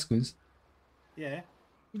get a buy, Squeeze? Yeah.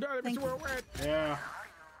 Thank you. Yeah.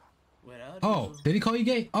 Oh, did he call you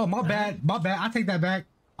gay? Oh, my bad. My bad. I take that back.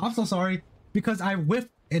 I'm so sorry. Because I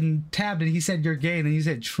whiffed and tabbed and he said you're gay and he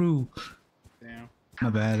said true. Damn.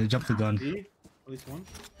 My bad. I jumped the gun. At least one.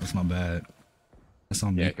 That's my bad. That's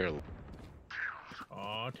on me. Yeah, girl.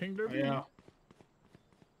 Oh, Tinger. Yeah.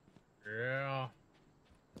 Yeah.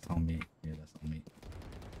 That's on me. Yeah, that's on me.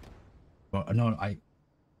 But no, I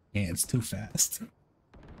can't. It's too fast.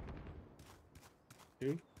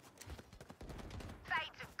 Two.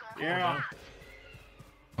 Yeah.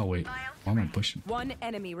 Oh wait, why am I pushing? One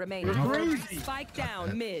enemy remaining. Crazy. Spike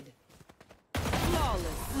down mid. Flawless.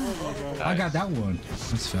 Oh I got that one.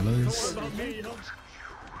 These fellas.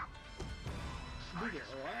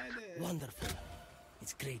 Wonderful.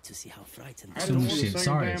 It's great to see how frightened. Some shit.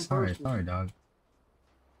 Sorry, dog.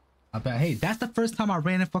 I bet. Hey, that's the first time I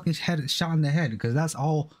ran a fucking shot in the head because that's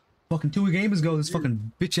all fucking 2 games ago. This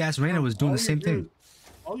fucking bitch ass Reyna was doing the same thing.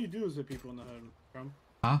 All you do is hit people in the head, bro.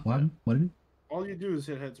 Huh? What? What did? All you do is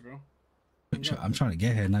hit heads, bro. I'm trying to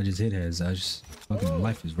get head, not just hit heads. I just fucking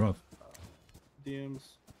life is rough.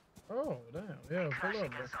 DMs. Oh damn! Yeah, pull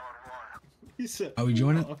up, bro. He said. Are we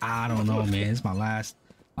joining? I don't know, man. It's my last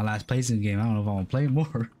placing game. I don't know if I want to play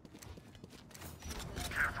more.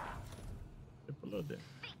 Pull up there.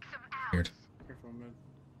 Weird. Careful, man.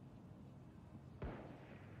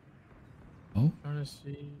 Oh. Trying to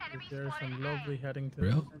see if there's some lovely heading to.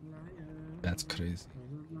 Real? That's crazy.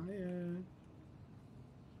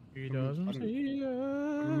 He doesn't see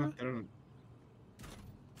us.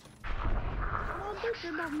 Not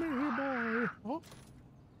thinking of me, boy. Oh.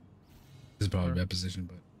 This is probably a bad position,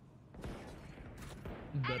 but.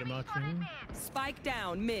 Better matching. Spike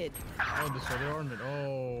down mid. Oh, this other armament.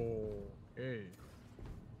 Oh, okay.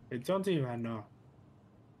 Hey, don't even know.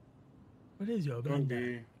 What is your Going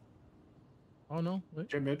band? B. Oh no. Wait.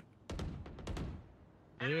 Jet mid.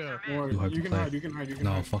 Yeah. Or You have to you can play. hide. You can hide. You can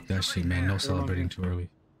No, hide. fuck that shit, man. No celebrating too early.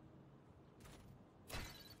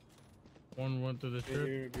 One went through the trip.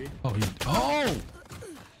 Here, B. Oh!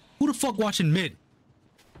 Who the fuck watching mid?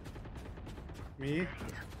 Me.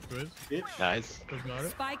 Good. Bitch. Nice. Got it.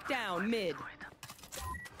 Spike down mid.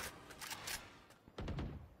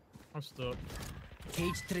 I'm stuck.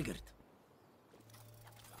 Cage triggered.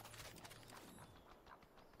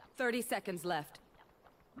 30 seconds left.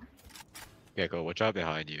 Okay, go. Watch out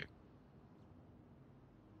behind you.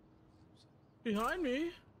 Behind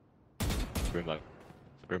me. Grim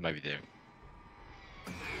might be there.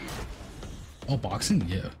 Oh, boxing?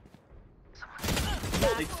 Yeah.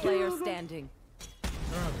 Last player standing. I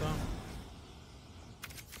don't have time.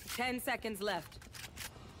 10 seconds left.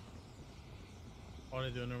 Oh,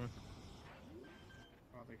 they do another one.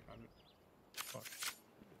 Oh, they got it. Fuck.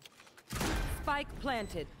 Spike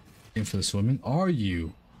planted. In for the swimming? Are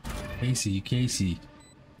you? Casey. You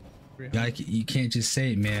can't just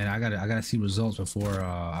say it, man. I gotta see results before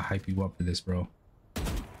I hype you up for this, bro.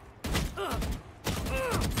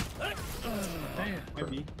 Damn.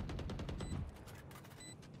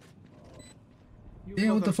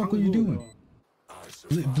 Damn, what the fuck were you doing?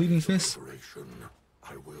 Bleeding fist?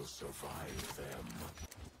 I will survive them.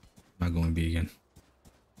 Not going B again.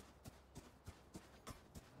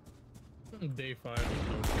 Day 5.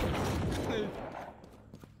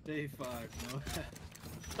 Day 5, no.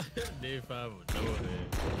 Day 5 with no head.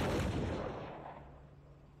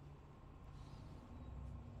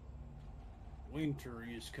 Winter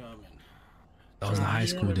is coming. That was the high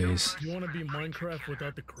school days. You want to be Minecraft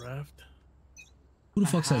without the craft? Who the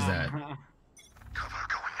fuck says that?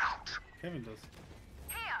 Kevin does.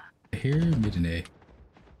 Here, mid and A.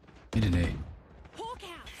 Mid and A.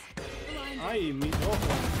 I mean,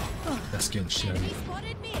 oh. That scared the shit out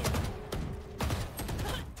of me.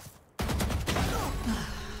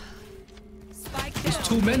 There's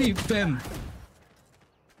too many of them.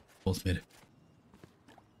 Both mid.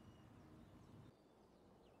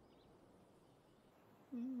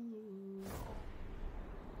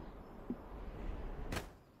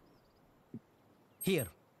 Here.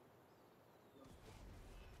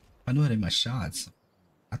 I know how to hit my shots.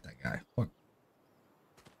 Not that guy. Fuck.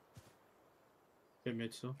 Hit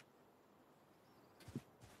mid still.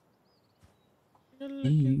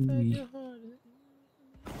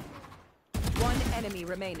 One enemy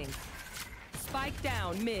remaining. Spike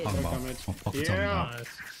down mid.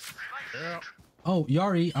 Oh,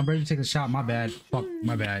 Yari, I'm ready to take a shot. My bad. Fuck,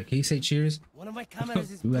 my bad. Can you say cheers? One of my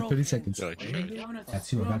cameras is We got 30 broken. seconds. Yo,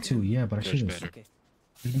 cheers. I got two. Yeah, but I should have. Okay.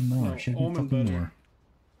 Even more. Should have Omen fucking better.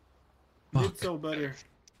 more. It's so better.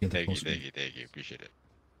 Get the Thank you, post. thank you, thank you. Appreciate it.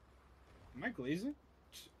 Am I glazing?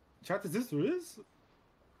 Chat, is this Riz?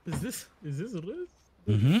 Is this Riz?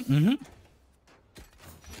 Mm-hmm.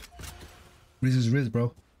 Riz is Riz,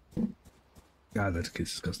 bro. God, that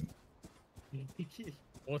kid's disgusting.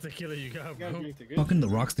 What tequila you got, You gotta bro? drink the good. Fucking the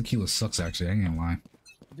Rocks tequila sucks, actually. I ain't gonna lie.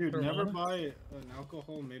 Dude, For never what? buy an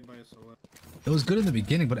alcohol made by a select. It was good in the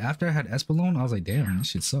beginning, but after I had Espolón, I was like, damn, this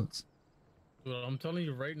shit sucks. Dude, I'm telling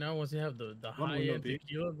you right now, once you have the What high will it end be?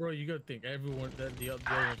 tequila, bro, you gotta think everyone that the other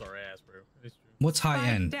ones are ass, bro. It's true. What's high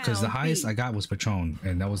end? Because the down, highest B. I got was Patron,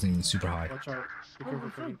 and that wasn't even super high. Watch out. Be careful,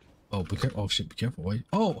 Kevin. Oh, be careful. Oh, shit, be careful. Wait.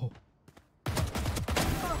 Oh!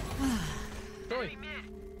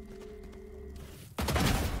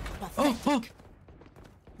 Oh!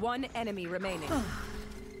 One enemy remaining.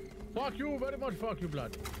 Fuck you very much. Fuck you,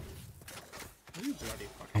 blood. You bloody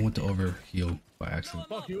fuck. I went to overheal by accident.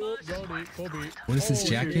 Fuck you, Brody. Kobe. What is this Oh,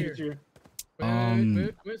 jacket? here. Um,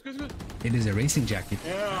 Wait, good. It is a racing jacket.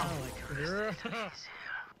 Yeah. Yeah.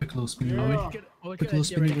 Quick little spinny Yeah. Louis. Quick little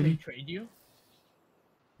spinny Louis. Trade you.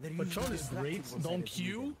 They're Patron usually is great. distracted once I Don't reveal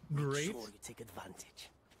you? them. Make Great. Sure you take advantage.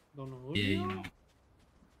 Don't know who Yeah, you you are. know.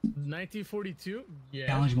 1942. Yeah.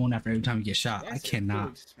 Challenge going after every time you get shot. That's I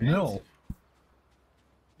cannot. expensive. No.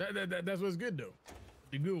 That's what's good though.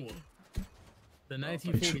 The good one. The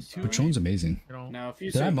 1942. Patron's amazing. You know, Now, if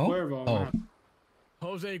you Did say I mow? Cuervo, Oh. man,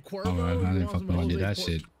 Jose Cuervo. Oh, man, I you didn't want some fucking want to do Jose that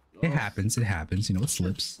Cuervo? shit. It happens. It happens. You know, it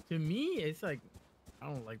slips. To me, it's like I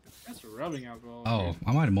don't like this. that's rubbing alcohol. Oh,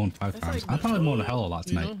 I might have moaned 5 That's times. like I probably the- moaned a hell of a lot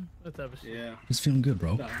you tonight. know, that type of shit. Yeah. Just feeling good,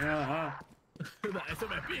 bro. Eso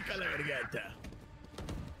me pica la garganta.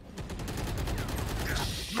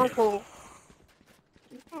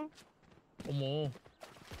 Como?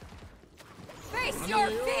 Face your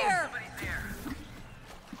fear!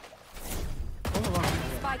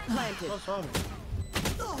 Spike planted.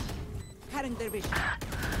 Cutting their vision.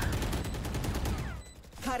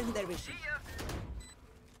 Cutting their vision.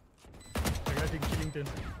 think Killington.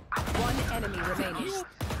 One enemy remaining.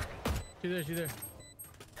 She's there.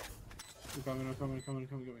 I'm coming.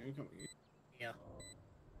 Yeah.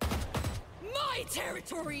 My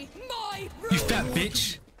territory, my You fat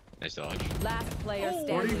bitch. Nice dodge. Last player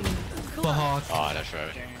standing. Fuck. Oh, that's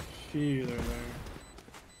right. She there.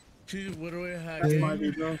 She's literally hack. That might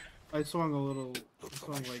be, bro. I swung a little. I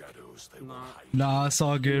swung like not. Nah, it's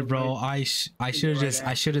all good, bro. I should have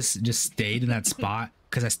just stayed in that spot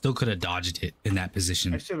because I still could have dodged it in that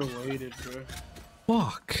position. I should have waited, bro.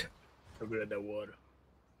 Fuck. So good at that water.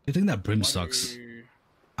 I think that brim sucks.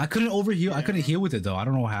 I couldn't overheal. Yeah. I couldn't heal with it though. I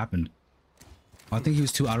don't know what happened. I think he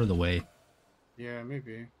was too out of the way. Yeah,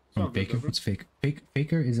 maybe. From Faker? What's Faker?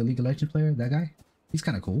 Faker is a League of Legends player. That guy? He's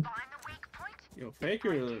kind of cool. Yo,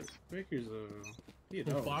 Faker's he a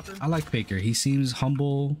dog. I like Faker. He seems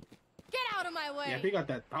humble. Get out of my way. Yeah, he got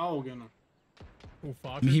that dog in him.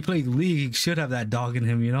 I mean, he played League. He should have that dog in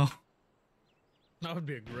him, you know? That would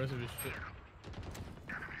be aggressive as shit.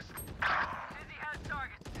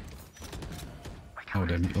 Oh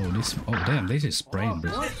damn! Oh damn! They just spraying,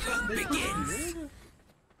 bro.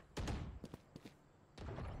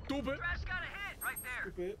 Stupid.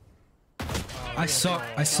 I suck.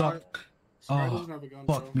 I suck. Oh,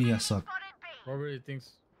 fuck me! I suck. What really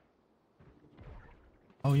thinks?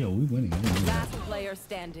 Oh yo, we winning. Last player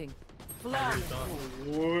standing.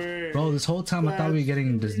 Bro, this whole time I thought we were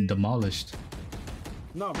getting demolished.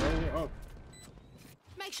 No, bro. Oh.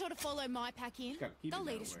 Make sure to follow my pack in. They'll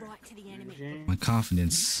lead us right to the enemy. My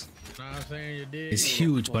confidence is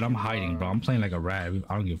huge, but I'm hiding, bro. I'm playing like a rat.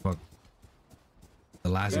 I don't give a fuck. The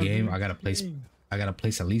last game, I gotta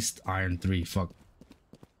place at least Iron 3. Fuck.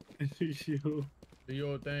 Do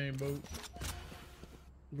your thing, bro.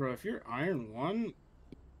 Bro, if you're Iron 1,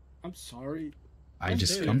 I'm I'm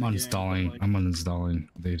uninstalling. I'm uninstalling,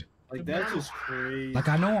 dude. Like, that's just crazy. Like,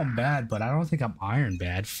 I know I'm bad, but I don't think I'm Iron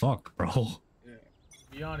bad. Fuck, bro.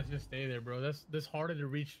 Be honest, just stay there, bro. That's harder to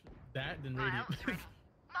reach that than Radiant.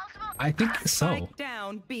 I think so. Spike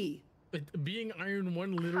down B. Being Iron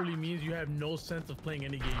 1 literally means you have no sense of playing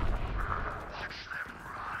any game.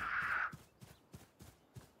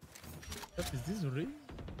 Is this real?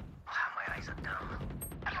 My eyes are dumb.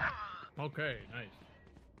 Okay, nice.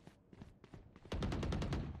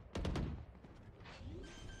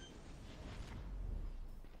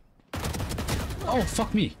 Oh,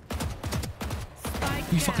 fuck me.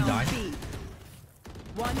 Spike You fucking died. B.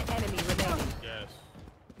 One enemy remaining. Yes.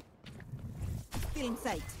 Still in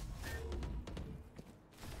sight.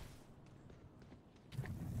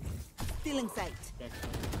 Still in sight.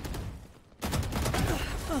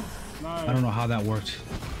 I don't know how that worked.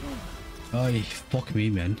 Oh, fuck me,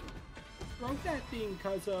 man. Like that thing,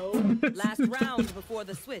 cuzzo. Last round before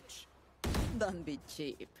the switch. Don't be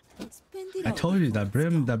cheap. Spend it I all. told you that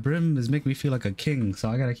brim is making me feel like a king, so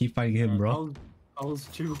I gotta keep fighting him, bro. I was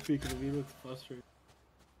joking because he looked frustrated.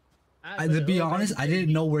 To be honest, I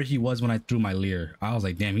didn't know where he was when I threw my Lear. I was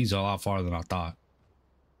like, damn, he's a lot farther than I thought.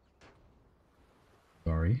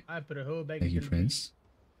 Sorry. I put a whole bag. Thank you, Prince.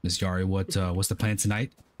 Miss Yari, what's the plan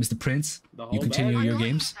tonight? Mr. Prince, you continue your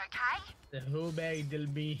games? The whole bag del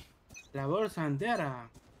be. La bolsa entera.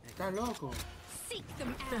 Está loco. Seek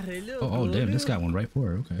them out. Oh, damn, this guy went right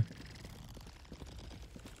for it. Okay.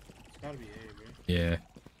 It's gotta be A, bro. Yeah.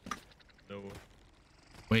 No.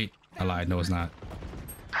 Wait, I lied. No, it's not.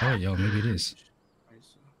 Oh, yo, maybe it is.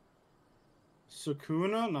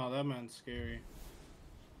 Sukuna? No, that man's scary.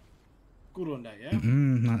 Good on that, yeah?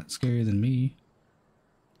 Not scarier than me.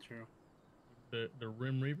 True. The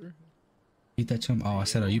Rim Reaper? Eat that chum. Oh, I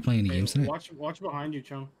said, are you playing any games tonight? Watch behind you,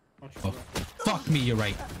 chum. Watch Oh, fuck me, you're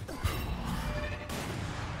right.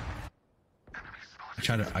 I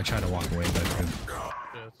try to walk away, but I couldn't.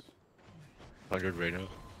 Yes. 100 right now.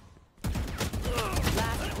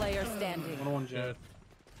 Last player standing. 101 jet.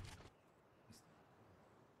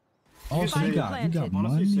 Oh, so you got Honestly,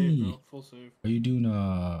 money. save, bro. Full save. Are you doing you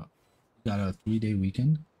got a 3-day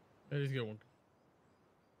weekend? Yeah, just get one.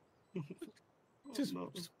 Just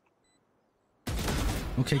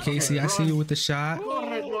Okay, Casey, I see you with the shot.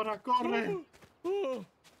 Corre, Flora, corre.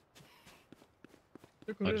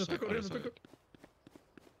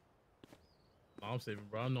 I'm saving,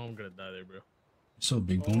 bro. I know I'm gonna die there, bro. So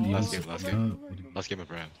big bone. Last game. Last game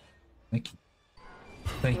of round. Thank you.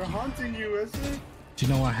 Thank They're you. hunting you, is it? Do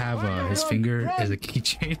you know I have his finger as a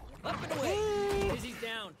keychain? Up and away. Dizzy's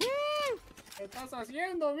down. ¿Qué estás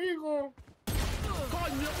haciendo, amigo?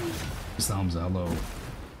 Thumbs up low.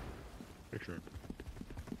 Picture.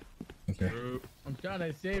 Okay. I'm trying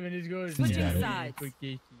to save and this goes. You got it.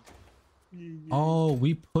 Sides. Oh,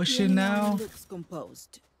 we pushing now? Looks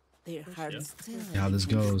composed. Their hearts still. See how this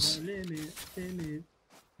goes. Can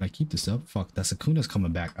I keep this up? Fuck, that Sakuna's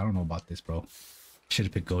coming back. I don't know about this, bro. Should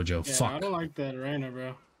have picked Gojo. Yeah, Fuck. I don't like that Reyna,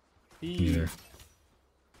 bro. Either.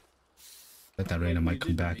 Bet that Reyna might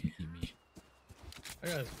come back and eat me.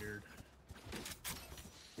 That guy's weird.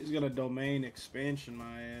 He's got a domain expansion,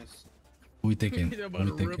 my ass. What we thinking? He's What about we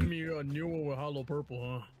to rip thinking? me a new one with hollow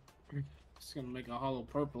purple, It's gonna make a hollow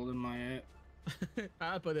purple in my head. huh?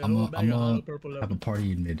 I put that I'm whole bag of hollow purple have a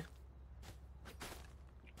party in mid.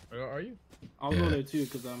 Are you? I'll go there too,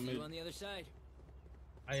 because I'm mid. You on the other side.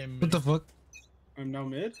 I am. What the fuck? I'm now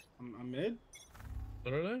mid? I'm mid?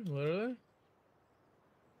 Literally? Literally?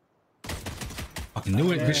 Fucking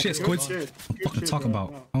knew it. Yeah, Good shit, good Squids. shit. I'm Good fucking shit, talking bro.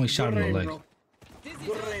 about. No. I only shot him in Good the aim, leg. bro.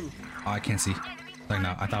 Good aim. Oh, I can't see. Like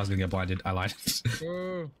now, I thought I was gonna get blinded. I lied.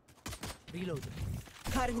 Reload.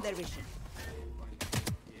 Cutting their vision.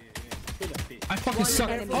 I fucking suck.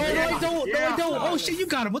 Oh no, I don't. No, I don't. Oh shit, you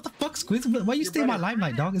got him. What the fuck, Squids? Why you stay in my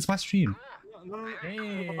limelight, dog? It's my stream. I'm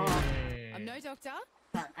no doctor,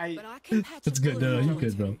 but I can patch That's a good. bullet You hole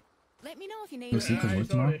good, or bro? two. Let me know if you need We'll see. it. Can work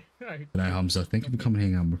tomorrow. Good night, Hamza. Thank you for coming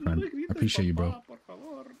hang out, my friend. I appreciate you, bro.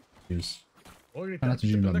 Cheers. Try not to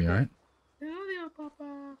dream about me, alright?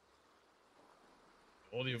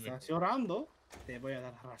 ¿Estás llorando? Te voy a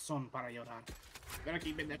dar razón para llorar. Ven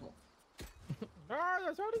aquí, pendejo. Ah,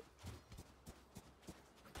 ya sabes.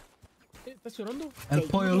 ¿Estás llorando? El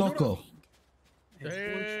pollo loco.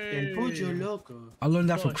 El pollo loco. I learned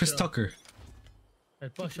that from Chris Tucker. El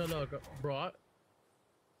pollo loco, bro.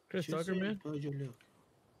 Chris Tucker, man.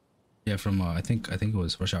 Yeah, from I think it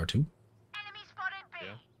was Rush Hour 2. Yeah.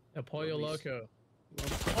 El pollo loco.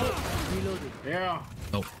 Reloaded. Yeah.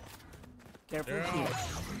 Oh. Careful Yeah. here.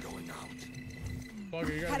 Fuck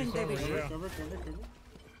it, you gotta Cutting be their sorry, vision. yeah. Cover.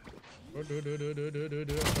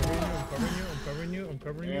 I'm covering you.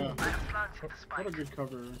 Yeah. What a good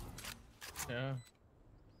cover. Yeah.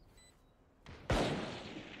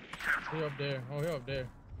 He up there. Oh, he up there.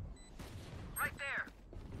 Right there.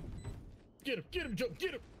 Get him, Joe,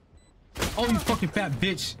 get him. Oh, you fucking fat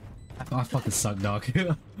bitch. I fucking suck, dog.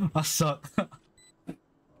 I suck.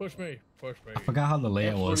 Push me. I forgot how the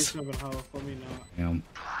layout was. 47 health. Let me know. Damn.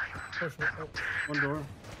 Push me. Oh. One door.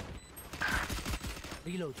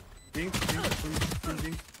 Reload. Dink.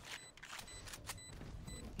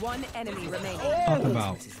 One enemy remaining. Talking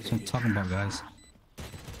about. That's what I'm talking about, guys.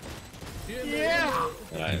 Yeah.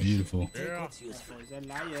 Nice. Beautiful. Yeah. He's a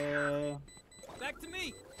liar. Back to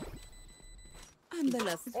me. I'm the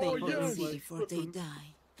last thing Oh, they yes. see before they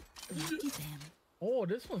die. Lucky them. Oh,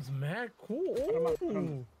 this one's mad cool.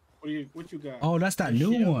 Oh. What you got? Oh, that's that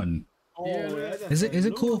new one. Oh, Yeah. Is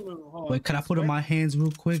it cool? Wait, could I put it in my hands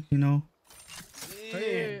real quick? You know,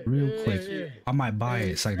 real quick. I might buy it.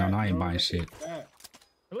 It's like no, I ain't buying shit.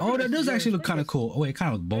 Oh, that does actually look kind of cool. Oh wait, it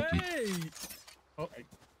kind of bulky. Hey. Oh,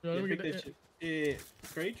 yo, let me get that.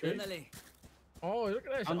 Trade. Ándale. Oh, look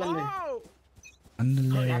at that shit. Ándale. Oh.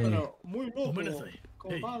 Andale. Muy loco. Hey,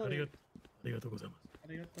 Compadre. arigato gozaimasu.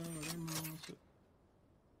 Arigato gozaimasu.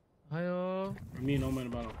 Hiyo. Me no man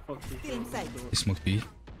about to fuck this Stay inside. They smoke B.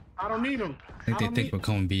 I don't need them. I think they think we're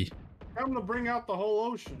coming B. I'm gonna bring out the whole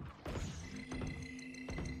ocean.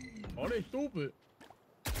 Oh, they stupid.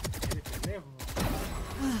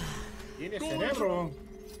 Tiene cerebro.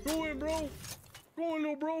 Go in, bro. Go in,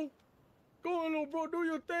 little bro. Go in, little bro. Do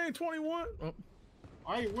your thing, 21. Oh.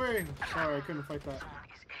 Ay, güey. Sorry, I couldn't fight that.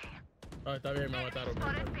 Está bien, me mataron.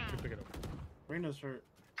 You pick it up. Reyna's hurt.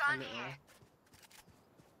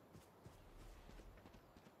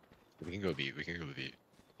 We can go B. We can go B.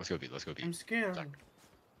 Let's go B. Let's go B. I'm scared. I'm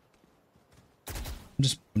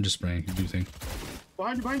just spraying. You do thing.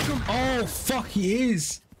 Behind you. Oh fuck, he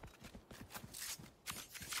is.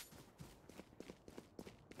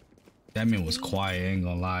 That man was quiet. I ain't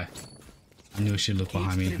gonna lie. I knew she looked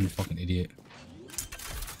behind me. I'm a fucking idiot.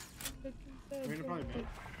 Reyna probably mid.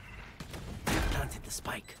 Planted the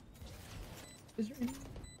spike.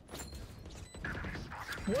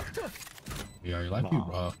 What the? Yeah, you like you,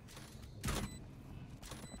 bro.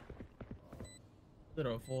 Did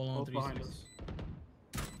a full on Both behind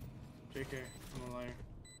 360. us. JK, I'm a liar.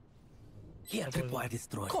 Here, tripwire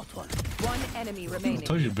destroyed. Caught one. One enemy I remaining.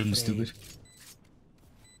 told you you've been stupid.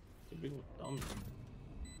 The big dumb.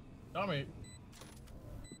 Dame.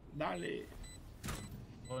 Dale.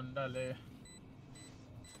 Ondale.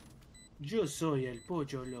 Yo soy el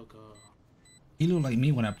pollo loco. He looked like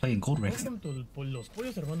me when I played in Cold Red. Welcome to Los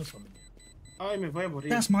Pollos Hermanos Familia. Ay, me voy a morir.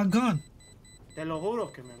 That's my gun. Te lo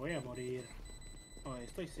juro que me voy a morir. Oh,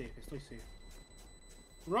 estoy safe.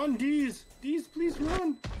 Run, D's, please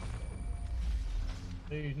run.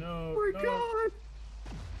 Please, no. Oh my god.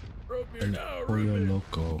 Rope me now, Pollo rope me.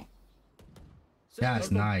 loco.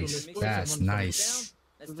 That's nice. That's nice.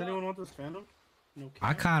 Does anyone want this Phantom? No.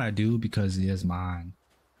 I kind of do because he is mine.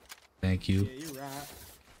 Thank you. Yeah, you're right.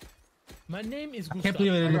 My name is. I can't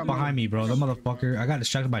believe they looked behind me, bro. That motherfucker. I got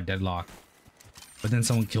distracted by deadlock, but then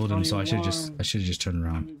someone killed him, so I should just turn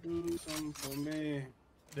around.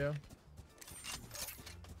 Yeah.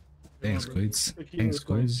 Thanks, Squids. Thanks,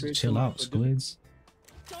 Squids. Chill out, Squids.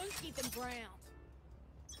 Don't keep them ground.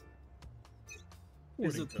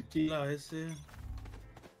 Es el tequila ese.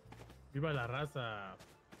 Viva la raza.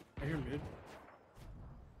 I hear mid.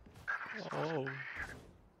 Oh.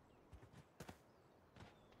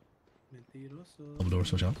 Mentiroso. Double door,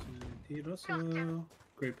 switch out. Mentiroso.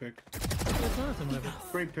 Great pick.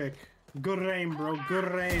 Great pick. Good rain, bro.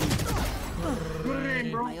 Good rain. Good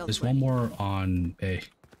rain, bro. There's one more on A.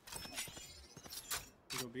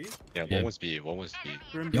 Yeah, one was B. One was B.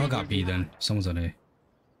 Y'all got B then. Someone's on A.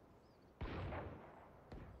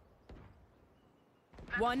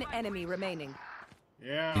 One enemy remaining.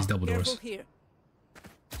 Yeah. He's double doors. Here.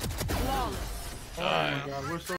 Oh my god, we're so